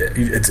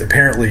it's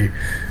apparently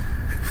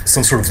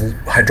some sort of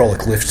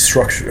hydraulic lift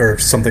structure or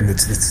something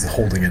that's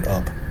holding it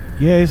up.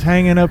 Yeah, it's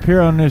hanging up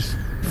here on this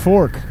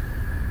fork.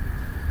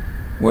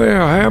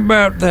 Well, how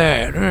about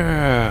that?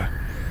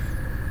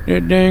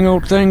 That dang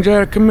old thing's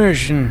out of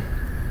commission,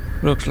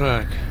 looks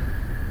like.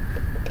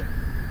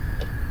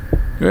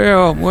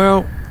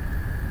 Well,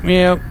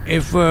 yeah,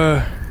 if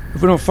we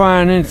don't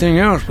find anything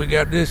else, we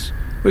got this.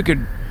 We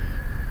could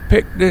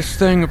pick this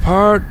thing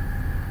apart.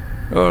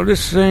 Oh,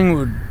 this thing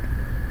would...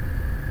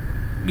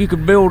 You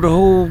could build a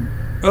whole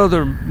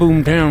other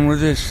boomtown with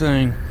this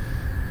thing.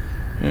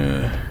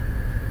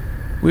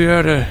 We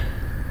ought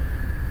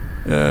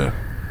to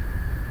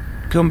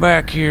come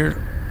back here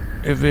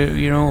if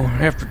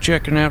after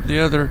checking out the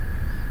other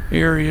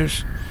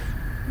areas.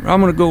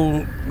 I'm gonna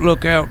go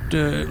look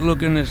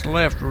in this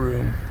left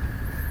room.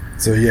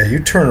 So yeah, you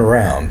turn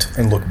around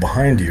and look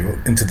behind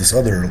you into this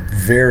other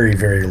very,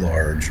 very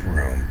large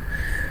room,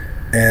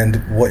 and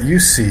what you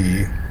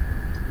see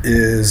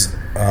is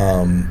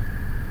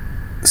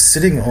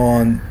sitting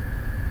on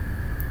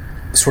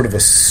sort of a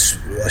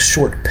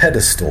short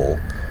pedestal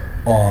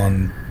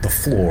on the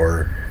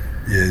floor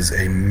is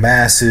a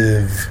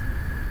massive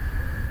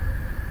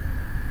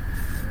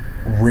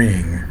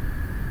ring.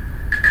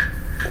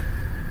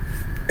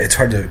 It's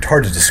hard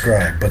to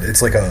describe, but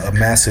it's like a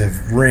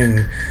massive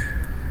ring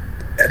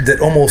that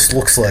almost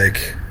looks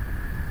like...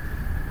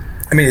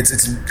 I mean,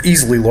 it's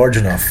easily large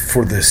enough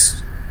for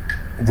this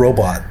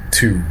robot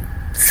to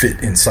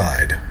fit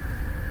inside.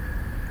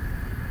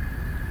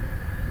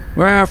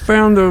 Well, I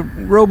found the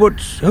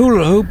robot's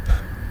hula hoop.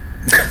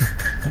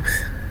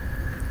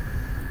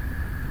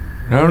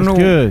 I don't know.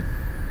 Good.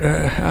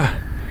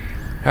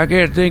 I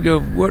can't think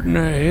of what in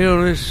the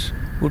hell this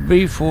would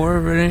be for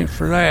if it ain't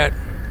for that.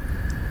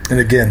 And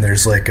again,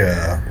 there's like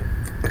a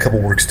couple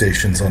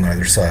workstations on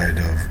either side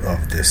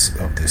of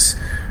this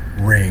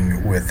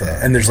ring with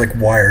and there's like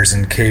wires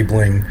and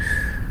cabling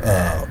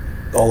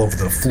all over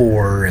the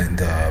floor,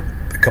 and a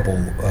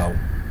couple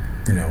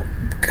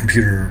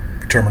computer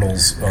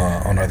terminals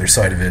on either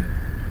side of it.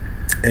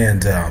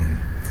 And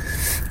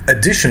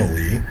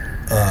additionally,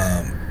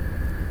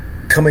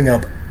 coming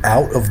up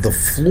out of the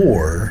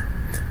floor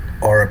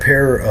are a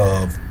pair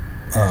of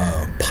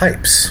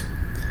pipes,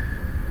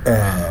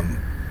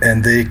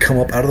 and they come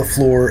up out of the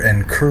floor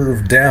and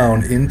curve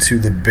down into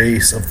the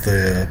base of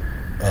the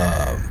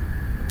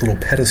little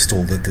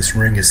pedestal that this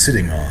ring is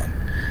sitting on.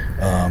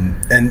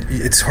 And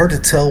it's hard to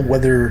tell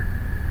whether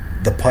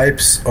the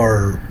pipes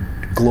are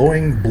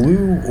glowing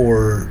blue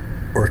or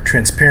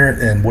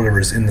transparent, and whatever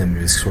is in them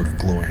is sort of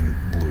glowing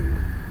blue.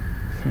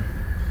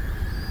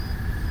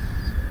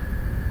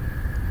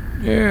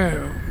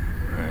 Yeah,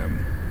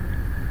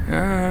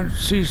 I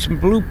see some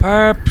blue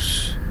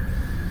pipes.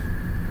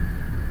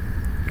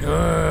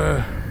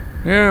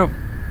 Yeah,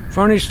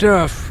 funny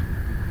stuff.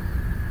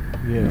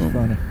 Yeah, it's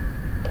funny.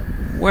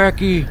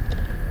 Wacky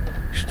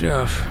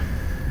stuff.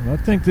 Well, I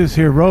think this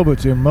here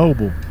robot's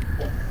immobile.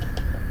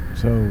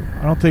 So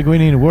I don't think we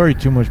need to worry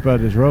too much about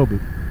this robot.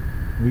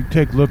 We can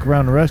take a look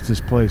around the rest of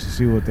this place to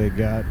see what they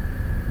got.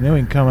 And then we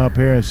can come up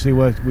here and see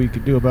what we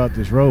could do about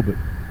this robot.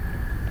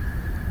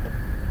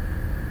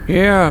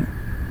 Yeah,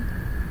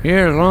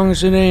 as long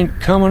as it ain't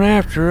coming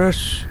after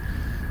us,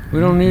 we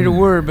don't need to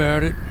worry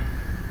about it.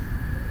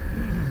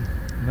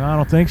 No, I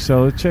don't think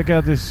so. Let's check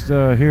out this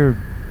here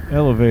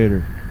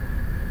elevator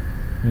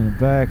in the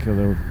back of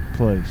the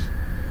place.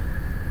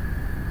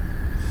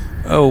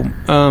 Oh,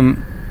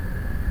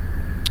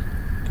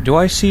 do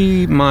I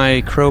see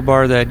my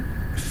crowbar that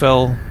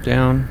fell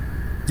down?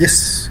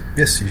 Yes,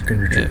 you can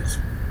retrieve it.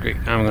 Great,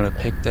 I'm gonna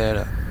pick that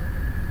up.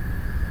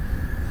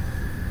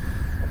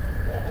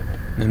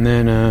 And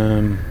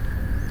then,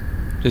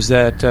 does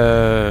that,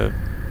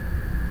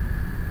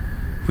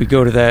 if we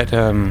go to that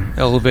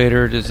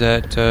elevator, does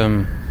that,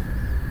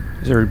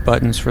 is there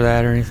buttons for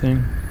that or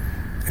anything?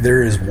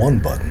 There is one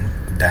button,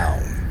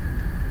 down.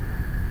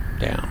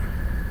 Down.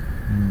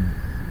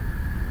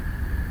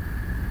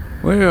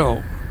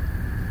 Well,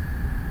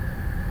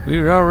 we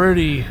were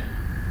already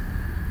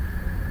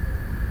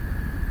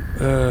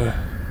on.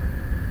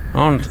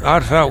 I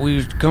thought we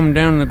was coming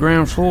down to the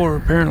ground floor.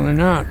 Apparently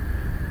not.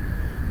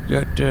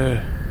 Got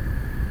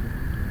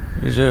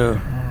is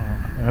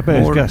I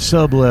bet it's got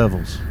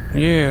sub-levels.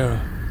 Yeah.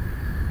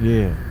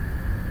 Yeah.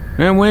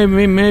 Now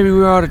maybe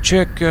we ought to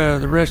check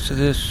the rest of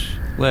this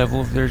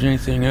level if there's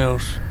anything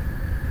else.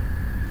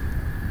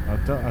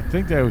 I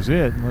think that was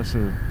it, unless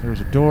there was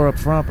a door up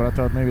front, but I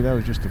thought maybe that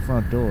was just the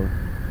front door.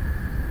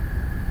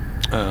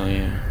 Oh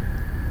yeah.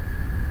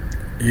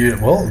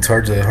 Well, it's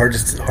hard to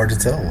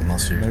tell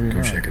unless you Maybe go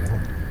not. check it out.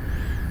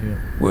 Yeah.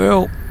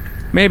 Well,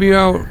 maybe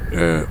I'll.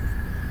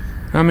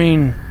 I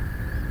mean,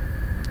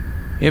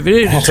 if it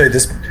is, I'll tell you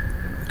this.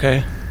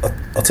 okay.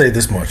 I'll tell you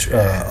this much.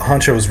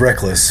 Honcho was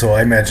reckless, so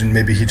I imagine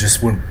maybe he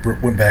just went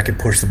back and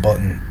pushed the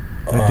button.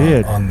 On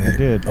the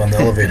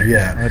elevator.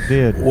 Yeah, I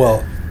did.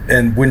 Well,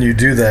 and when you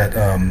do that,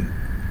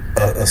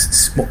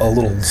 a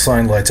little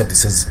sign lights up that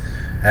says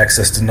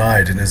 "Access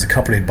denied" and is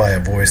accompanied by a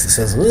voice that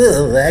says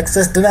 "Ooh,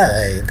 access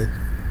denied."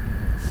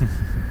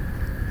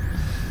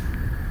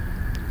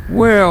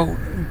 Well,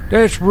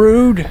 that's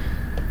rude.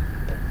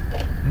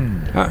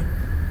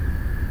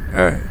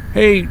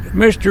 Hey,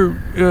 Mr.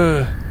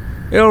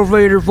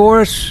 Elevator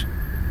Voice,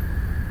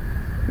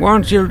 why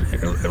don't you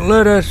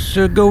let us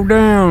go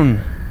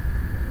down?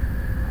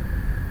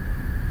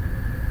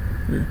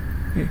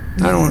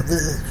 I don't.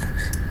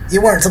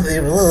 You weren't.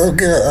 Oh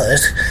God!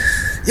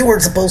 You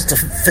weren't supposed to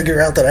figure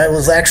out that I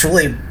was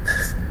actually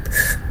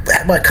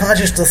had my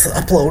consciousness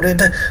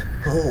uploaded.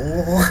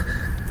 Oh.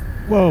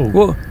 Whoa.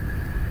 Well,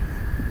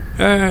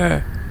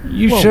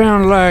 you Whoa.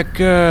 sound like.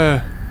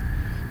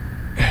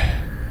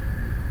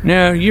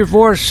 Now your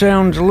voice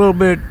sounds a little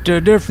bit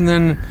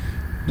different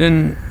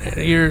than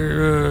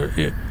your.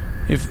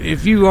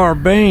 If you are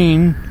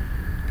Bane,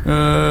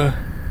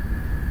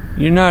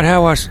 you're not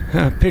how I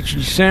pictured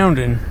you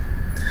sounding.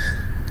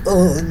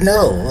 Oh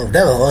no!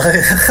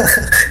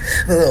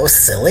 Oh,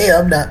 silly!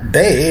 I'm not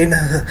Bane.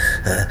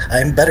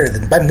 I'm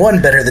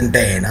one better than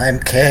Bane. I'm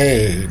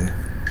Kane.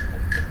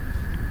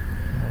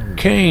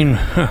 Kane.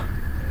 Huh.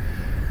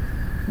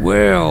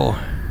 Well,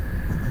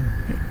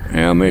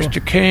 now, Mr.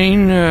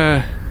 Kane,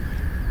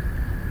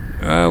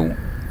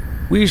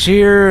 we's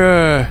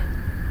here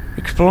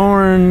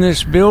exploring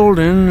this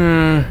building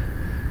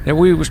that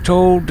we was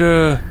told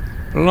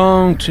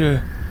belonged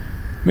to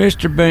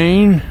Mr.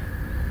 Bane.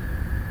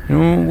 You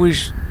know, we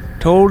was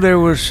told there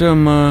was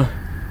some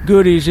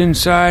goodies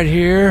inside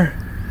here.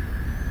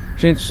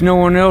 Since no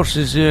one else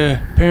is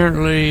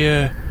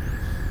apparently,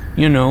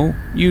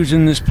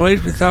 using this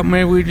place, we thought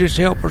maybe we'd just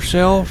help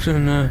ourselves,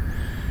 and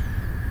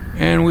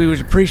we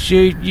would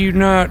appreciate you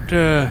not,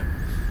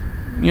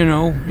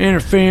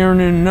 interfering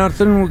in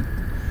nothing.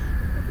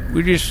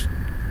 We just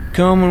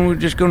come and we're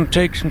just going to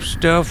take some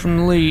stuff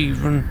and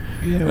leave. And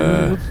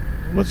Yeah,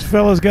 what's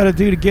fellas got to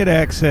do to get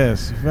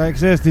access? If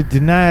access is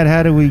denied,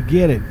 how do we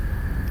get it?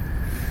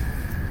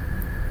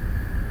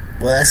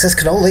 Well, access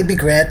can only be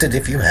granted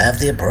if you have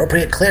the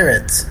appropriate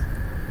clearance.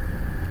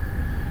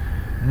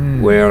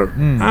 Well,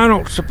 I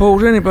don't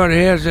suppose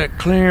anybody has that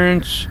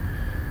clearance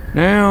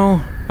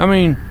now. I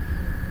mean,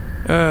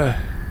 I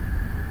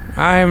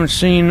haven't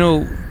seen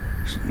no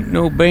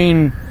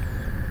Bane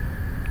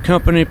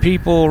Company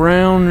people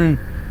around and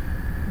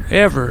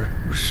ever.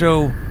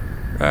 So,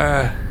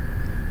 I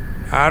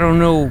don't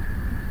know.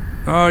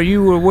 Are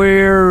you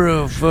aware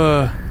of,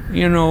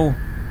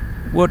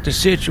 what the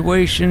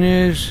situation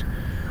is?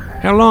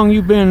 How long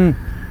you been,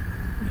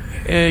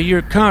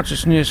 your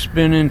consciousness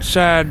been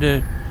inside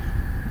the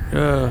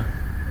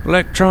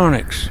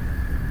electronics?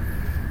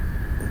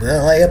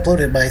 Well, I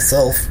uploaded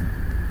myself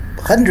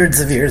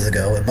hundreds of years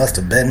ago. It must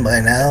have been by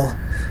now.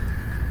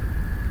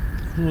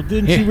 Well,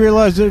 didn't you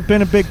realize there's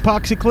been a big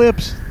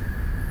poxyclips?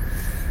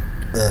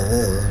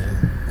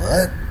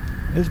 What?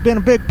 There's been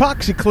a big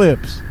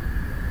poxyclips.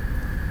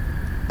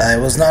 I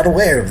was not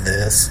aware of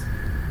this.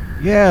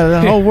 Yeah,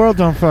 the whole world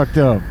done fucked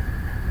up.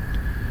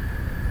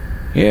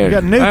 Yeah, We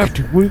got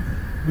nuked.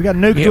 We got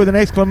nuked with an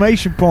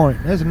exclamation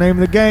point. That's the name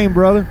of the game,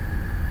 brother.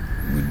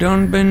 We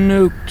done been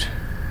nuked.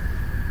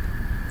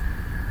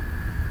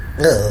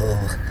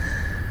 Oh.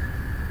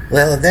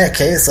 Well, in that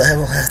case, I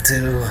will have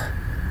to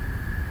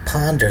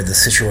ponder the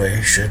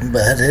situation,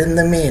 but in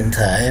the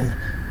meantime,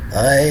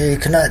 I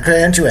cannot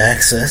grant you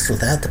access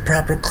without the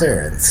proper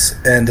clearance.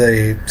 And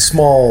a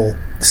small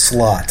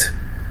slot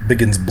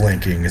begins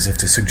blinking as if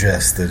to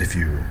suggest that if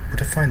you were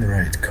to find the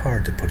right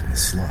card to put in the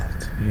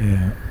slot.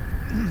 Yeah.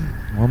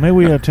 Well, maybe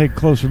we gotta take a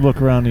closer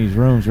look around these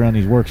rooms, around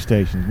these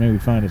workstations. Maybe we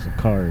find us a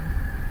card.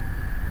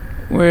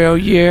 Well,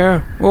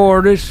 yeah.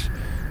 Or this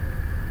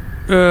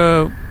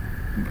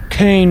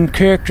Kane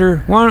character.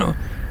 How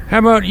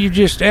about you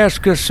just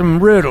ask us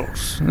some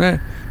riddles and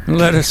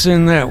let us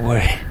in that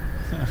way?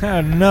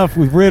 Enough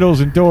with riddles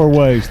and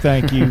doorways,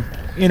 thank you.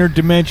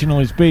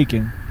 Interdimensionally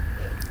speaking.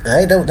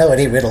 I don't know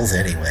any riddles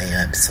anyway,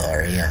 I'm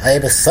sorry. I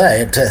am a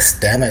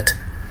scientist, damn it.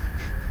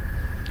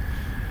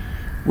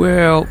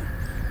 Well,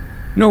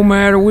 no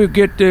matter, we'll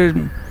get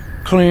the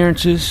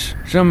clearances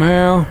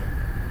somehow.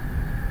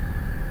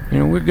 You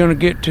know, we're gonna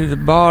get to the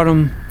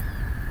bottom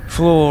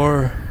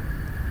floor,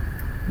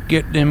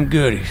 get them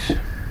goodies.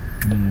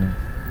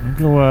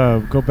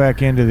 Go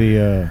back into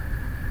the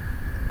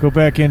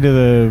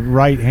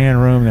right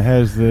hand room that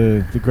has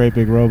the great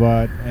big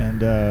robot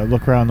and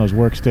look around those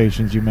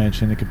workstations you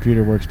mentioned, the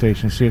computer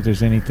workstations, see if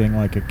there's anything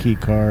like a key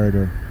card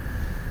or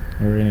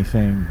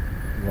anything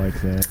like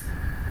that.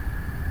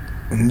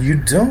 You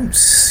don't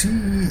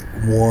see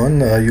one.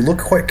 You look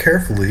quite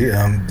carefully.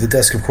 The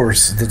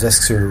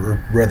desks are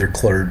rather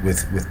cluttered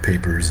with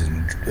papers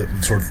and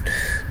sort of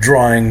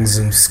drawings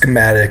and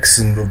schematics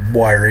and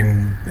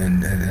wiring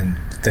and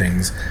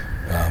things,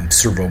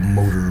 servo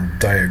motor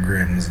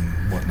diagrams and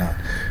whatnot.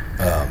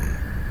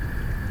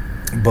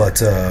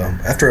 But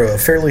after a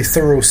fairly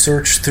thorough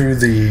search through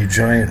the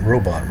giant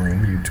robot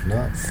room, you do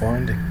not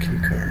find a key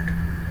card.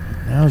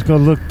 Now let's go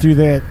look through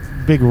that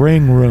big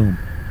ring room.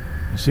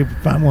 See if we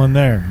find one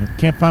there. If we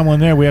can't find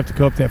one there, we have to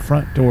go up that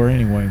front door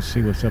anyway and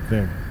see what's up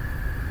there.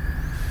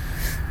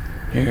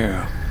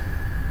 Yeah.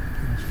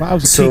 If I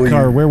was a key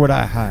card, where would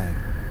I hide?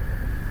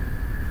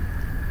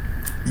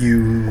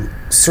 You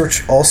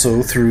search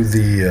also through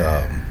the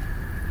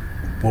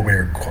what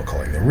we're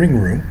calling the ring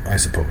room, I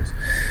suppose,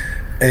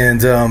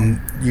 and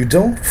you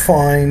don't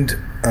find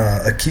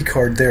a key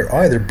card there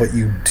either. But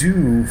you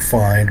do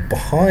find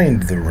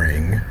behind the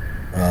ring.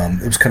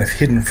 It was kind of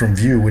hidden from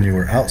view when you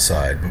were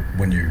outside, but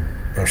when you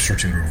are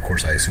searching the room, of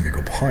course, I assume you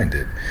go behind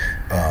it.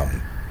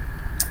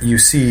 You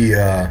see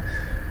a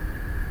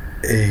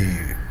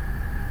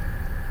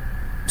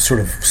sort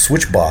of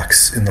switch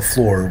box in the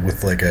floor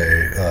with like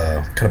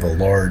a kind of a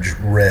large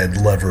red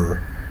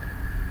lever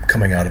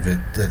coming out of it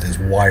that is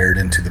wired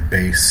into the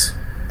base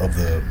of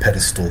the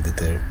pedestal that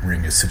the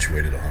ring is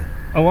situated on.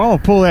 Oh, I'm gonna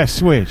pull that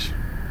switch.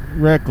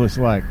 Reckless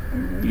like.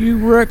 You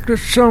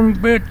reckless son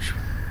of a bitch.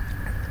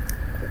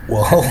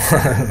 Well,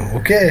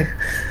 okay.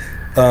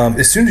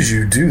 As soon as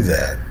you do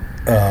that,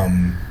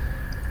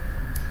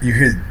 you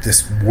hear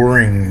this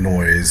whirring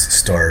noise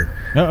start,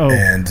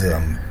 and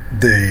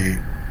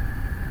the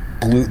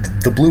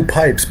blue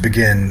pipes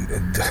begin.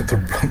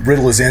 The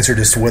riddle is answered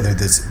as to whether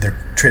they're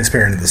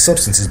transparent and the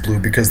substance is blue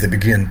because they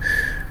begin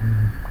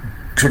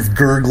sort of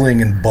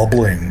gurgling and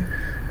bubbling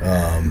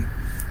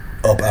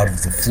up out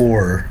of the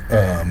floor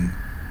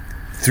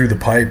through the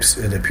pipes.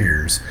 It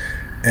appears,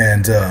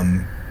 and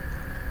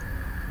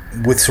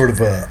with sort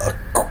of a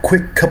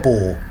quick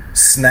couple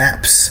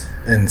snaps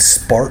and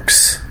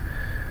sparks,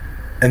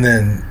 and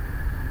then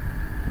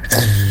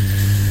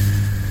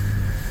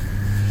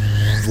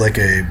like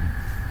a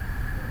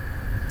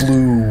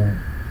blue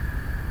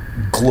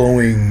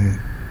glowing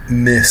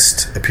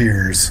mist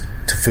appears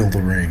to fill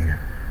the ring.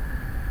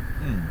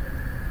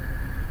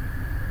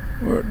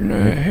 What in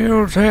the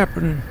hell's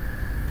happening?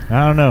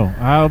 I don't know.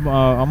 I'm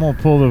gonna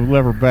pull the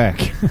lever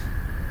back.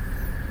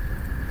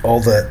 All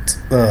that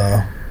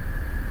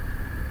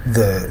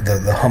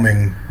the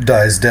humming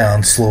dies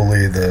down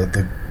slowly.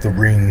 The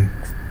ring,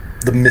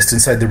 the mist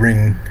inside the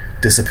ring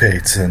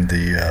dissipates, and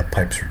the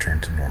pipes return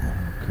to normal.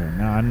 Okay,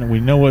 now we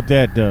know what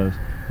that does.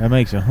 That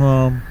makes a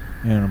hum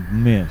and a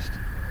mist.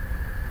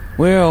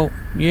 Well,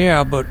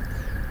 yeah, but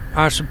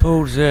I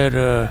suppose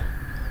that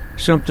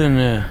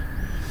something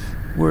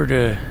were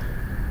to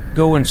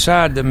go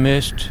inside the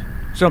mist,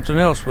 something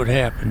else would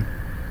happen.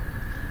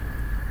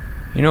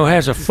 You know, it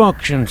has a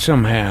function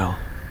somehow.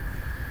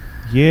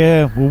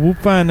 Yeah, well, we'll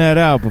find that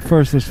out, but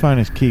first let's find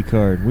his key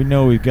card. We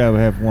know we've got to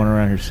have one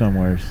around here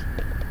somewhere.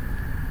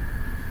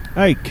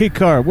 Hey, key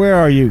card, where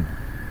are you?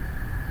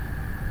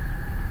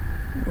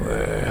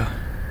 Well,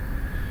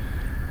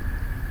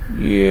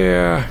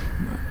 yeah,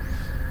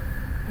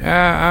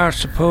 I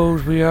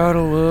suppose we ought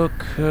to look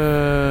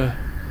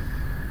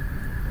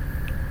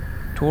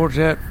towards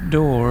that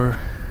door.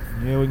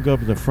 Yeah, we can go up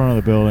to the front of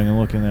the building and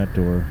look in that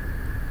door.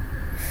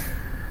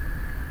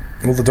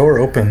 Well, the door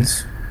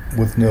opens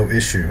with no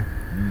issue.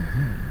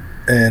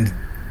 Mm-hmm. and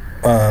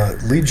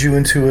leads you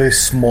into a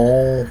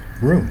small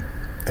room.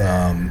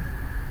 Kind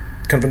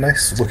of a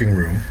nice looking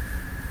room.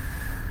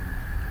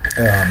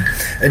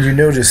 And you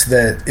notice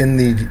that in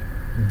the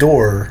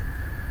door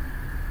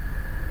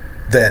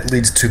that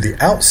leads to the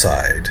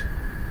outside,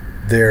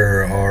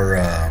 there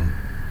are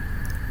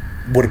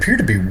what appear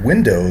to be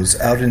windows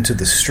out into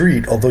the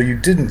street, although you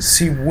didn't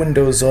see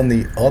windows on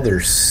the other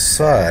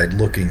side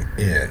looking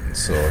in,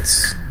 so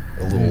it's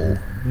a little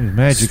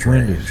magic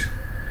strange. windows.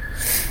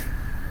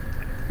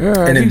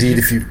 Yeah, And indeed,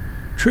 if you...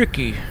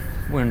 tricky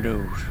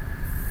windows.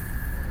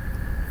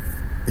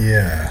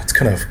 Yeah, it's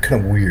kind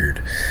of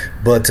weird.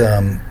 But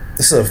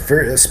this is a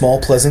very small,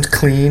 pleasant,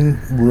 clean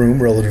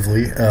room,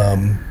 relatively.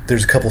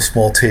 There's a couple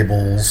small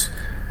tables,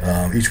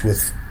 each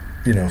with,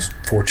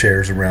 4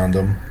 chairs around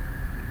them.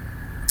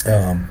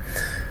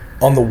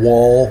 On the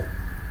wall,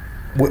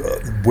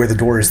 where the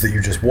door is that you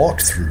just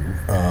walked through,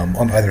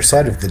 on either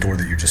side of the door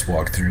that you just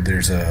walked through,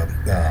 there's a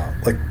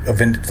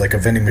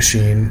vending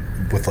machine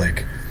with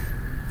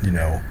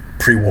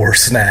pre-war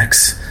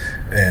snacks,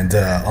 and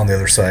on the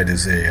other side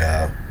is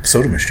a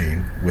soda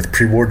machine with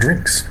pre-war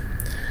drinks,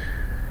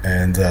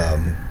 and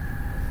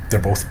they're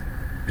both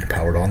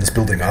powered on. This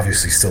building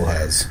obviously still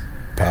has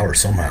power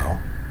somehow,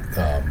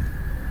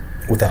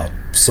 without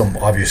some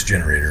obvious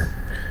generator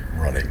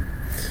running.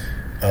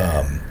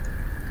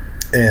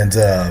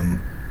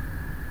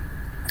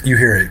 You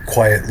hear a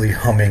quietly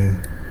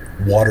humming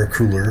water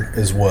cooler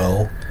as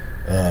well,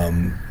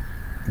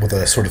 with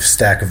a sort of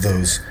stack of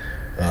those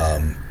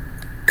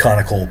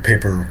conical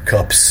paper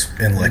cups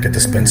in like a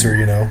dispenser,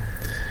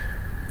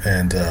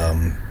 and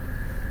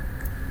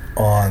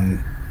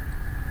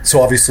so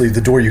obviously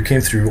the door you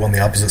came through, on the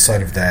opposite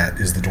side of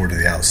that is the door to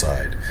the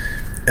outside,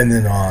 and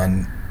then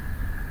on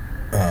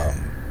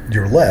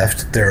your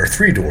left there are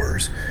 3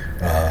 doors.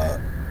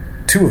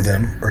 2 of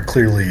them are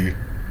clearly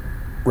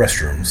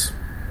restrooms,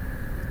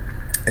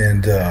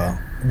 and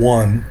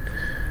one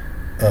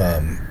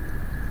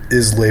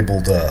is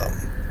labeled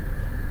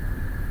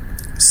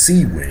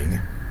C Wing.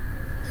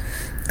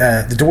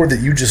 The door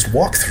that you just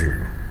walked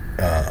through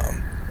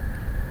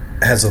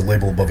has a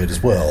label above it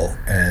as well,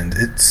 and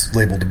it's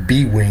labeled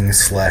B Wing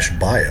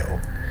 /bio.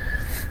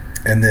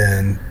 And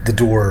then the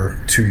door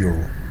to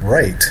your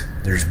right,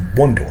 there's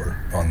 1 door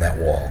on that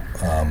wall,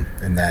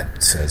 and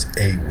that says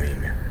A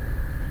Wing.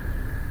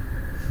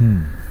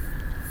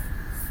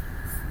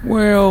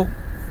 Well,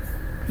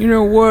 you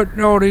know what?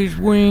 All these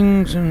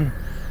wings and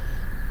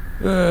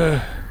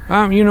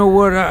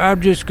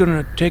I'm just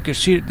gonna take a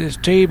seat at this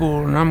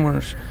table and I'm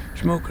gonna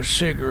smoke a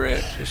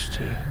cigarette.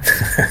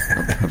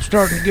 I'm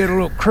starting to get a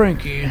little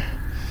cranky.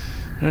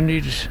 I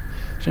need to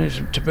send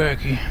some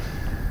tobacco.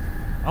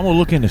 I'm gonna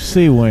look into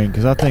C-Wing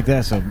because I think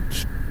that's a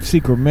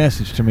secret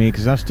message to me,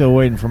 because I'm still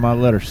waiting for my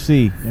letter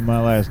C in my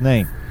last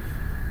name,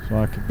 so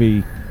I could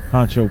be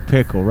Honcho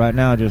Pickle. Right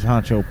now, just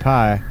Honcho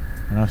Pie,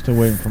 and I'm still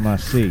waiting for my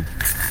C.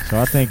 So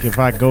I think if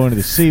I go into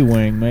the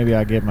C-Wing, maybe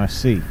I get my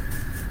C.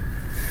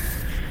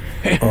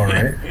 All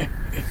right.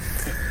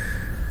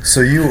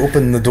 So you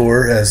open the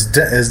door as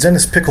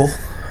Dennis Pickle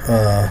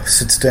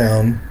sits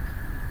down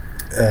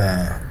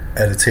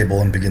at a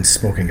table and begins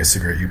smoking a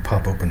cigarette. You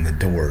pop open the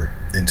door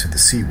into the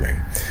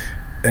C-Wing,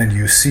 and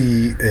you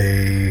see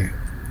a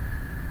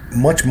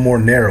much more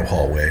narrow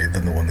hallway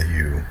than the one that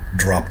you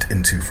dropped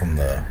into from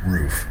the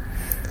roof.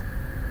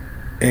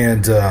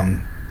 And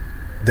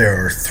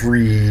there are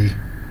 3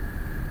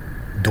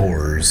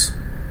 doors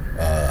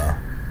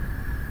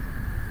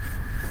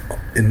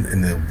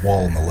in the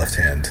wall on the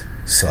left-hand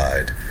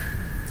side.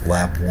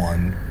 Lab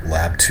 1,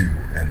 Lab 2,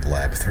 and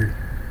Lab 3.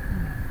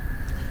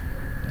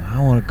 I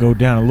want to go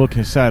down and look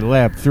inside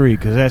Lab 3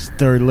 because that's the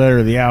 3rd letter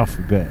of the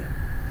alphabet,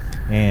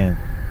 and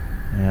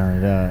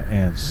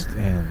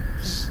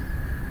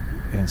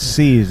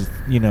C is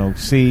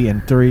C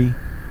and 3.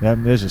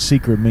 There's a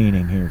secret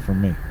meaning here for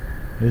me.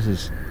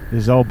 This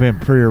has all been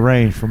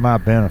prearranged for my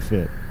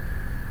benefit.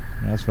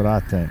 That's what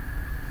I think.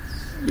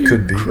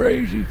 Could be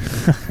crazy.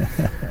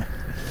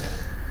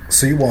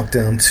 So you walk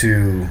down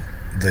to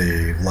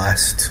the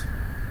last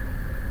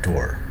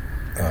door,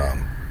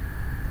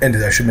 and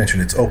I should mention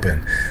it's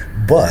open,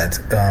 but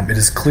it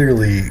is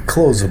clearly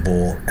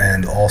closable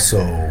and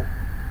also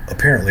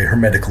apparently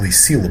hermetically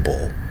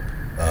sealable.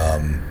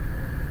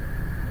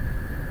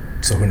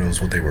 So who knows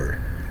what they were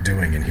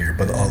doing in here,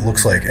 but it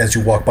looks like, as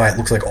you walk by, it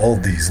looks like all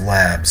of these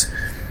labs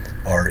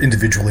are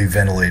individually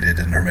ventilated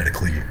and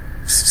hermetically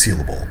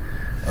sealable.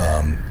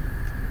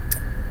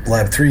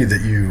 Lab 3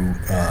 that you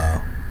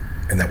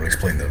and that would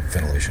explain the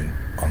ventilation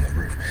on the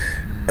roof.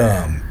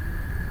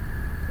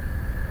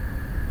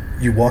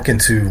 You walk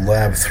into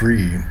Lab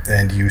 3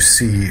 and you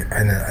see,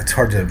 and it's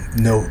hard to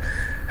know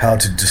how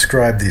to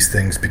describe these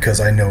things because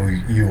I know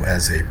you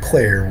as a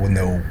player will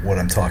know what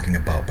I'm talking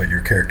about, but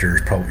your character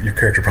probably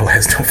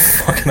has no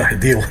fucking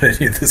idea what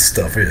any of this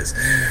stuff is.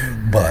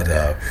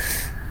 But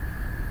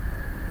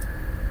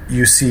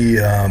you see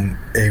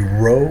a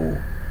row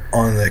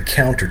on the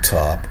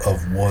countertop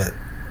of what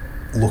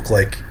look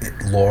like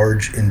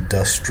large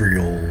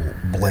industrial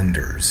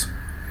blenders.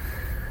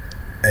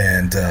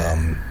 and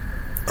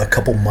a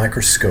couple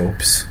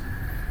microscopes,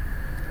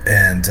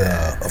 and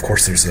of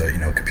course there's a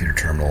computer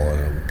terminal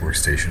and a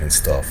workstation and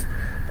stuff,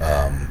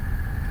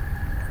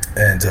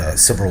 and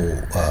several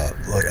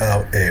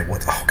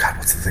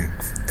what's the thing,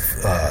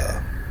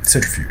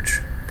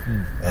 centrifuge.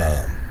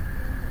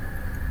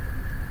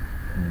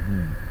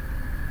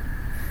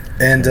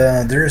 And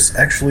there's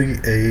actually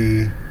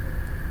a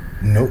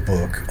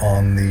notebook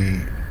on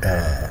the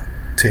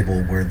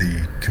table where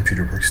the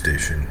computer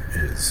workstation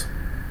is.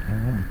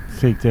 I'm going to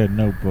take that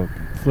notebook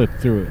and flip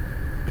through it,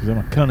 because I'm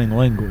a cunning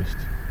linguist.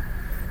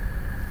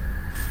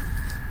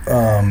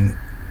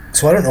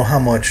 So I don't know how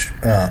much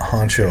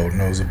Honcho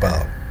knows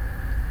about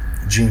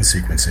gene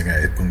sequencing.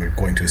 I'm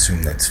going to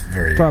assume that's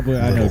very Probably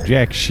little. I know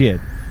jack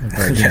shit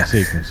about Yeah.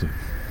 gene sequencing.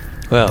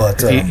 Well,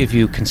 But, if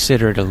you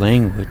consider it a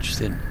language,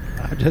 then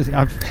If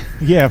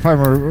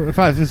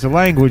it's a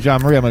language,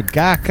 I'm a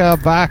Gaka,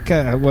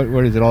 Baka.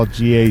 What is it? All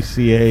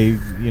GACA.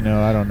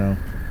 I don't know.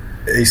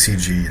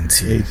 ACG and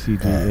T.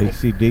 ACD,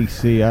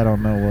 ACDC. I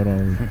don't know what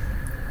all.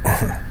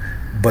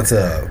 But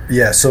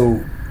yeah,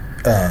 so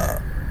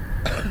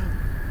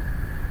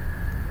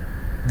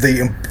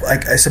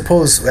I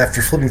suppose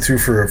after flipping through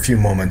for a few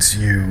moments,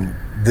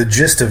 the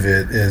gist of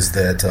it is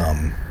that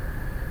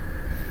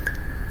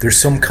there's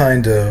some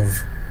kind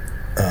of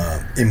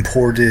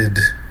imported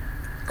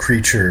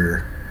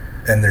creature,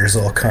 and there's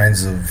all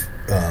kinds of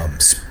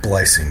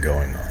splicing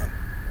going on.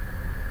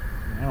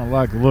 I don't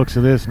like the looks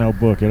of this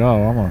notebook at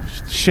all. I'm gonna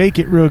shake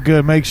it real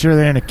good, make sure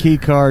there ain't a key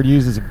card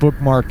used as a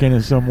bookmark in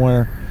it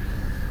somewhere.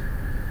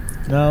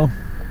 No.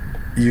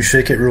 You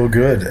shake it real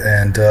good,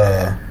 and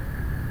a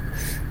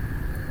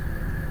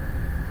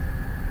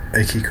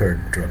key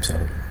card drops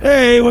out of it.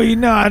 Hey, well,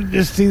 I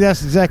just see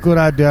that's exactly what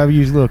I do. I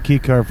use a little key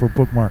card for a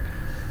bookmark.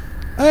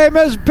 Hey,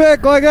 Mr.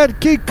 Pickle, I got a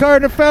key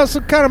card and I found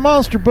some kind of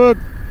monster book.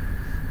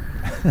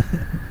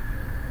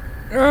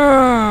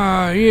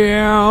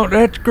 Yeah,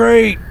 that's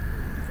great.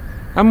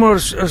 I'm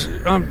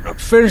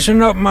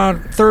finishing up my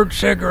third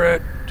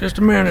cigarette. Just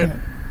a minute.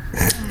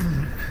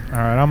 All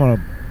right, I'm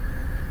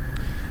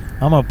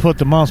gonna put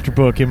the monster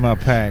book in my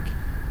pack.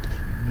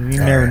 You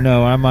never right.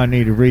 know. I might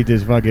need to read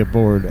this if I get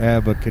bored.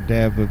 Abba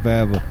cadabra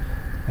babba,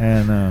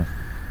 and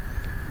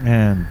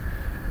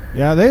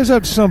yeah, there's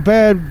up to some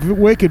bad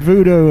wicked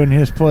voodoo in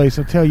his place.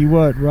 I'll tell you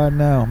what, right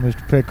now,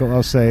 Mr. Pickle.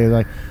 I'll say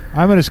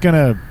I'm just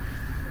gonna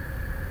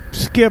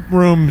skip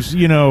rooms,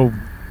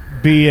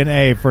 B and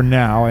A for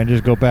now, and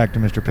just go back to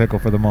Mr. Pickle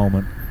for the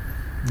moment.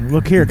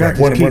 Look here, got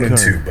this key one and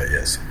card. two, but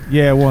yes.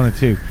 Yeah, 1 and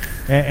 2.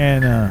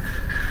 And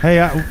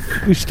hey,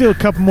 we still a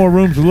couple more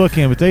rooms to look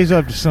in, but they's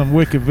up to some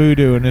wicked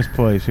voodoo in this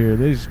place here.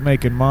 They's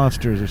making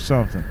monsters or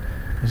something.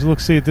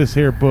 Let's see at this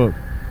here book.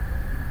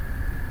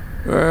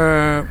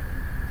 Yeah,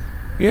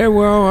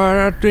 well,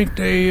 I think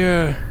they,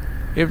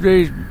 if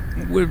they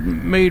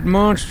made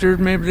monsters,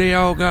 maybe they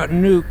all got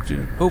nuked.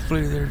 And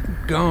hopefully they're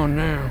gone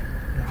now.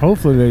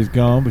 Hopefully they's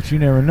gone, but you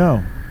never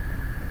know.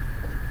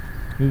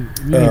 We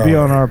need to be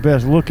on our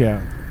best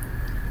lookout.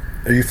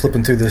 Are you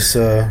flipping through this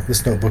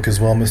this notebook as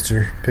well,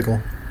 Mr.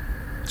 Pickle?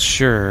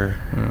 sure.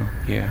 Well,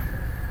 yeah.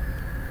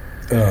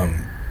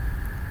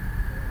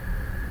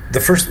 The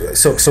first,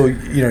 so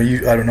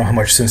I don't know how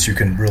much sense you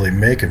can really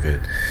make of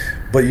it,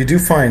 but you do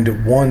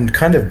find one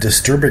kind of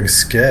disturbing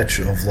sketch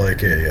of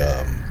like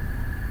a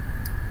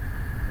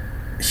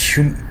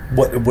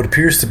what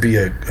appears to be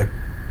a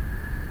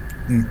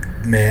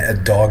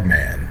dog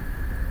man,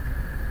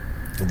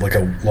 like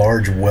a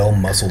large,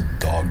 well-muscled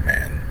dog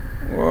man.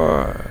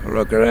 Whoa,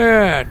 look at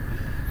that.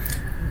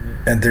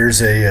 And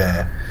there's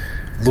a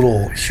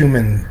little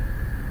human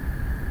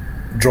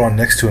drawn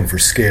next to him for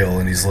scale,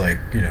 and he's like,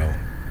 2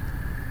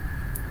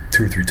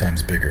 or 3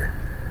 times bigger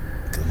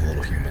than the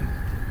little human.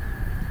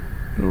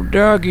 Little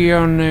doggy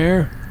on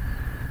there.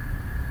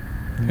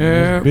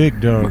 This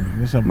big dog.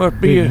 This a must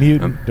be big a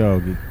mutant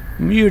doggy.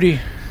 Mutie.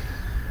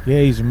 Yeah,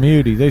 he's a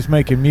mutie. They's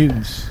making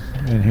mutants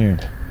in here.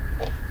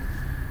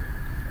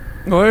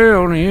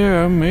 Well,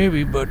 yeah,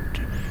 maybe, but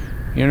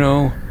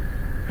I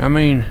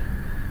mean,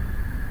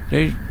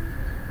 I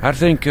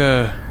think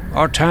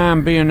our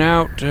time being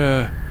out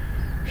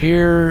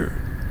here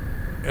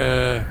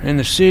in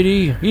the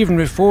city, even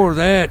before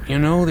that,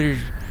 there's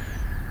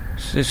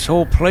this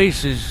whole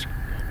place is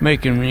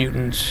making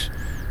mutants.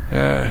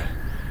 I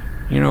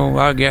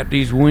got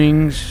these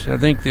wings. I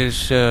think there's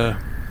some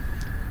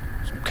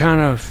kind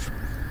of,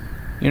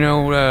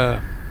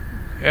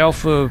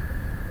 alpha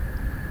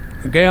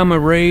gamma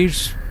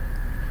rays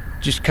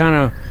just kind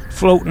of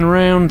floating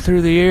around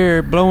through the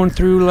air, blowing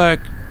through like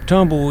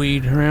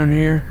tumbleweed around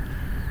here.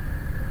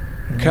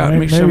 Caught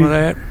me some of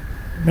that.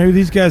 Maybe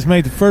these guys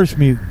made the first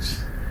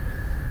mutants.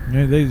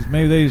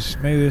 Maybe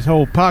this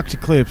whole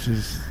apocalypse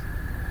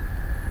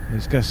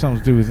it's got something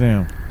to do with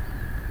them.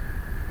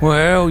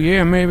 Well,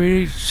 yeah, maybe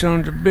these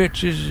sons of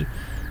bitches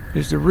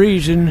is the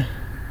reason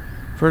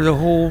for the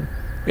whole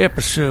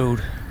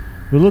episode.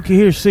 But looky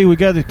here, see, we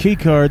got the key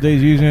card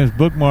they's using as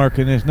bookmark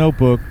in this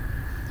notebook.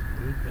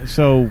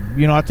 So,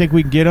 I think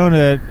we can get on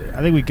that.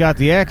 I think we got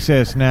the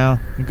access now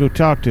and go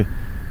talk to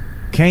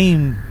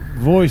Kane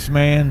voice,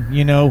 man,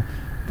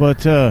 but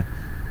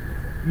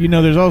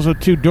there's also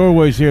 2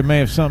 doorways here. May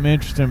have something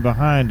interesting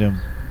behind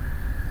them.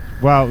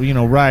 Well,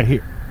 right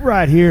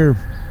here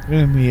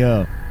in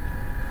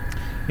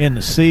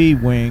the C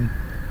wing,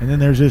 and then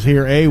there's this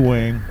here A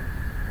wing,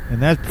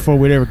 and that's before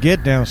we'd ever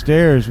get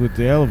downstairs with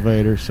the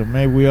elevator. So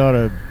maybe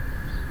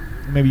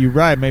you're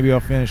right. Maybe I'll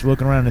finish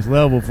looking around this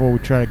level before we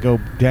try to go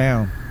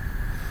down.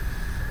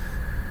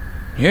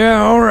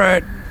 Yeah, all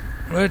right.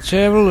 Let's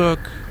have a look.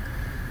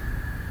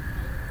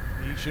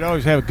 You should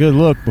always have a good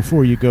look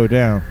before you go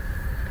down,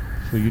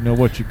 so you know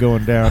what you're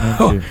going down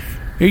into.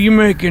 Are you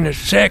making a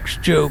sex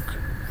joke?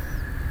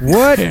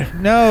 What?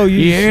 No,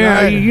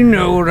 you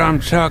know what I'm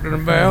talking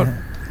about.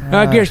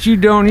 I guess you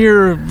don't.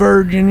 You're a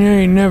virgin. You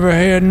ain't never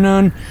had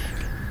none.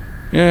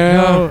 Yeah.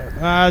 No,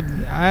 I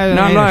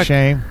ain't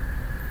ashamed.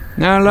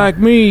 Not like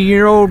me,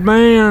 your old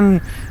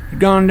man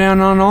gone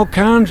down on all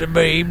kinds of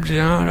babes.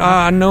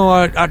 I know.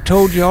 I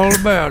told you all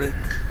about it.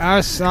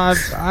 I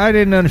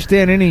didn't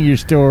understand any of your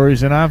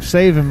stories, and I'm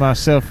saving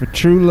myself for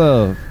true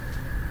love.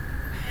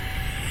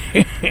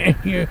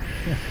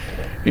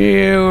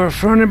 You're a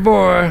funny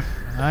boy.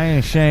 I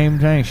ain't ashamed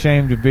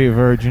to be a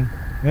virgin.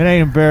 It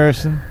ain't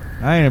embarrassing.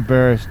 I ain't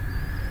embarrassed.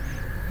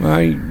 Well,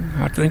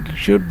 I think you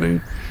should be.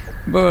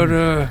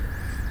 But,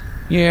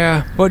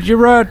 yeah. But you're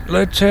right.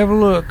 Let's have a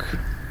look.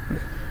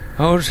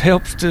 Always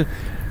helps to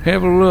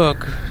have a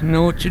look.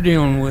 Know what you're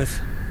dealing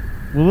with.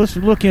 Well, let's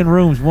look in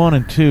rooms 1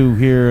 and 2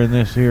 here in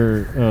this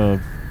here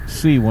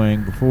C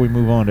wing before we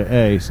move on to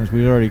A, since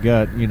we already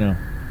got, the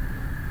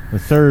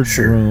third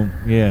room.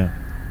 Yeah.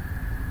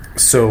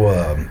 So,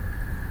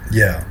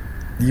 yeah.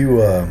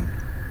 You, and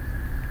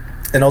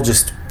I'll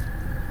just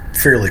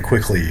fairly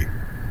quickly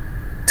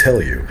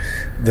tell you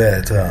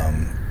that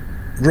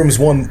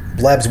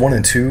labs 1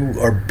 and 2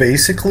 are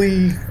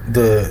basically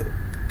the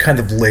kind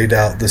of laid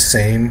out the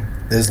same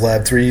as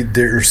lab 3.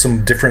 There are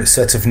some different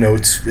sets of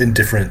notes in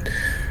different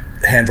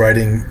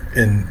handwriting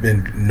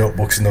in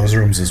notebooks in those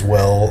rooms as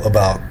well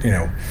about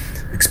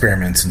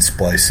experiments and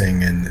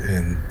splicing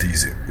and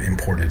these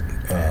imported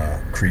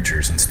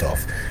creatures and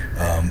stuff,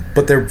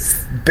 but they're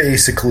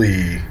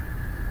basically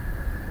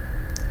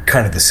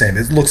kind of the same.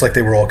 It looks like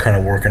they were all kind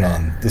of working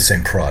on the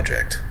same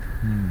project.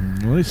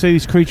 Well, they say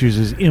these creatures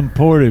is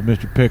imported,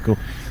 Mr. Pickle.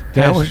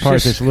 That's the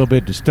part that's a little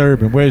bit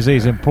disturbing. Where's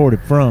these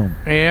imported from?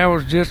 Yeah, I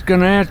was just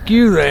going to ask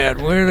you that.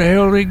 Where the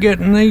hell are they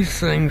getting these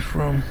things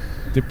from?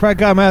 They probably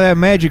got them out of that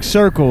magic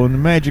circle in the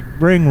magic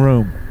ring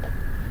room.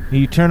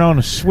 You turn on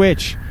a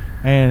switch,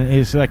 and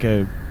it's like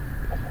a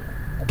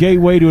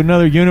gateway to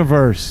another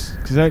universe.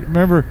 Because I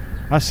remember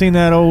I seen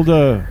that old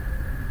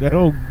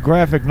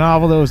graphic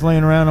novel that was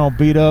laying around all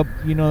beat up,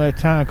 that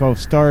time, called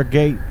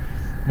Stargate.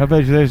 I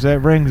bet you there's a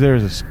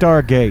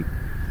Stargate.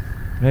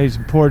 These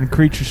important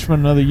creatures from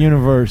another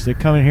universe. They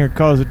come in here and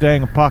cause a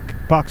dang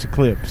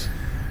apocalypse.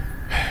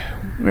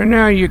 Well,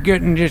 now you're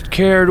getting just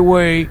carried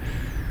away.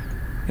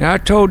 I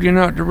told you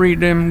not to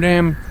read them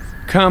damn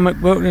comic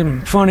books,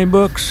 them funny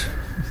books.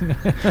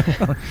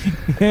 Yeah,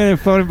 they're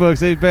funny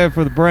books. They're bad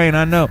for the brain,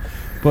 I know.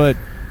 But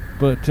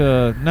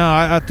no,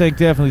 I think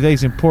definitely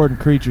these important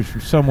creatures from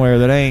somewhere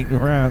that ain't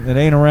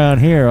around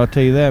here. I'll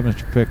tell you that,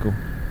 Mr. Pickle.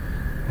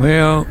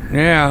 Well,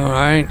 yeah,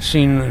 I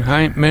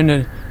ain't been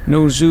to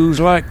no zoos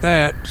like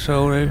that,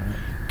 so they're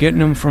getting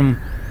them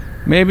from,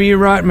 maybe you're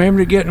right, maybe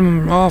they're getting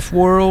them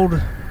off-world,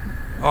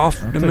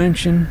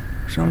 off-dimension,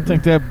 something. I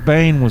think that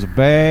Bane was a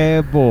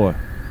bad boy.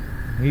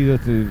 He's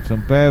up to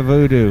some bad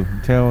voodoo,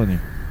 I'm telling you.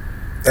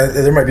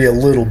 There might be a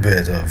little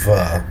bit of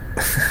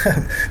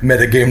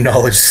metagame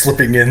knowledge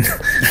slipping in.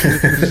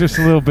 Just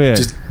a little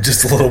bit.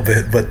 Just a little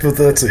bit, but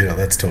that's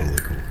that's totally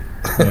cool.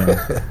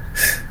 Yeah.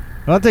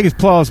 Well, I think it's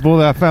plausible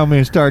that I found me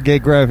a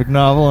Stargate graphic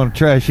novel on a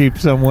trash heap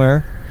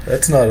somewhere.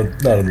 That's not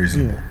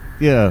unreasonable.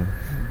 Yeah,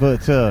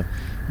 but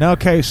now,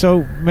 okay,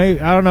 so I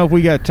don't know if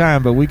we got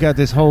time, but we got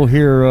this whole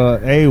here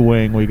A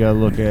wing we got to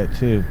look at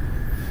too.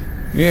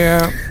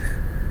 Yeah.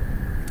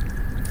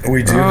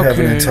 We do have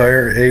an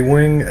entire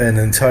A-wing, an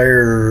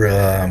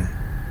entire,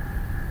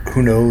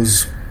 who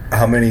knows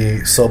how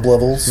many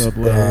sub-levels.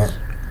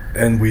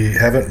 And we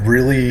haven't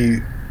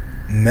really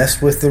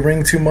messed with the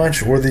ring too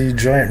much, or the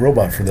giant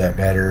robot for that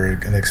matter,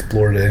 and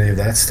explored any of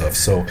that stuff.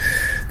 So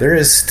there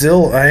is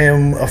still, I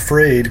am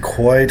afraid,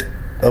 quite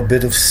a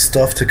bit of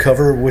stuff to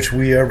cover, which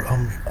we are,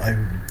 I'm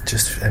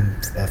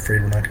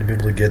afraid we're not going to be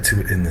able to get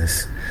to it in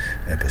this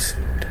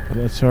episode.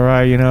 That's all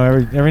right.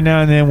 Every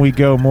now and then we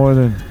go more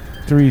than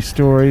 3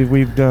 stories.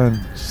 We've done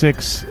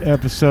 6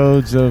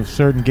 episodes of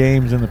certain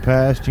games in the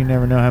past. You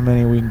never know how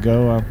many we can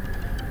go. I'm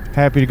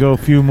happy to go a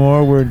few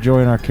more. We're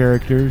enjoying our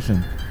characters,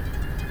 and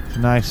it's a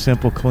nice,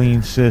 simple,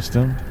 clean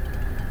system.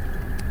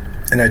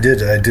 And I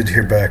did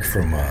hear back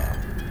from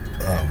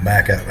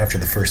Mac after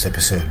the first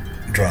episode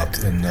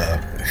dropped, and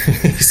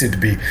he seemed to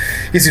be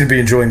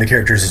enjoying the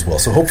characters as well.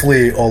 So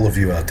hopefully all of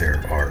you out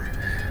there are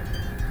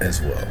as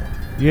well.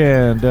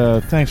 Yeah,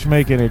 and thanks for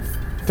making it.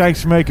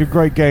 Thanks for making a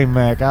great game,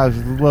 Mac. I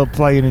love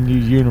playing in your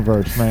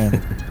universe, man.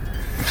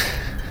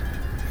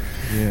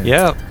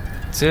 Yeah.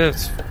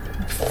 It's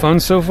Fun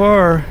so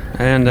far.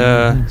 And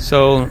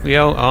so,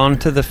 on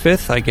to the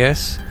 5th, I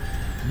guess.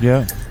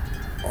 Yeah.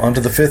 On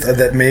to the 5th.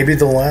 That may be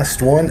the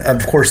last one.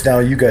 Of course, now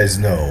you guys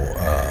know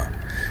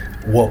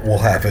what will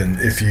happen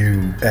if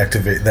you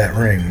activate that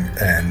ring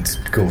and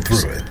go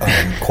through it.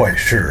 I'm quite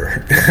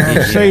sure.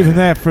 I'm saving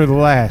that for the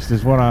last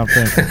is what I'm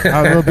thinking.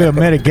 A little bit of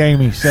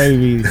metagamey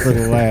savey for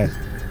the last.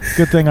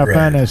 Good thing I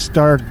found that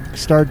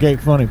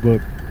Stargate funny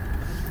book.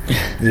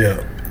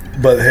 Yeah.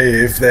 But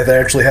hey, if that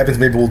actually happens,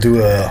 maybe we'll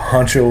do a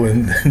Honcho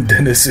and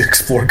Dennis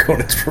explore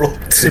Conan's World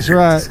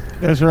series.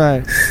 That's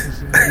right.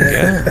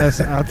 Yeah,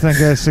 I think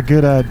that's a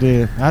good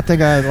idea. I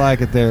think I'd like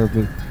it there,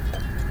 but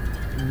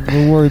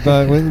we'll worry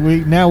about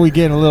it. Now we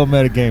getting a little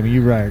metagamey.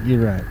 You're right.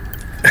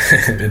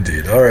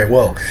 Indeed. All right.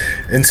 Well,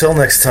 until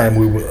next time,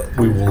 we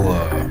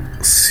will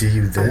see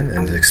you then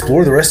and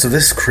explore the rest of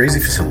this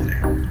crazy facility.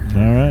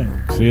 All right.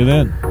 See you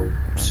then.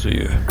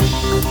 See ya.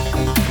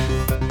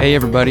 Hey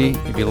everybody,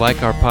 if you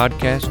like our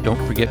podcast, don't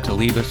forget to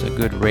leave us a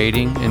good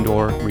rating and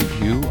or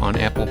review on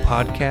Apple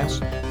Podcasts,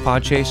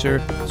 Podchaser,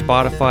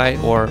 Spotify,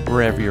 or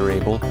wherever you're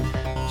able.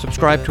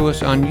 Subscribe to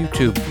us on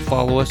YouTube,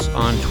 follow us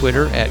on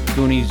Twitter at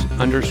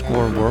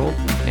Goonies_world,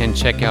 and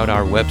check out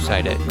our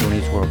website at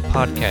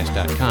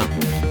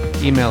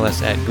GooniesWorldPodcast.com. Email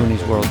us at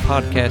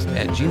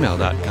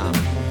GooniesWorldPodcast@gmail.com.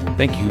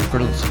 Thank you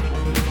for listening.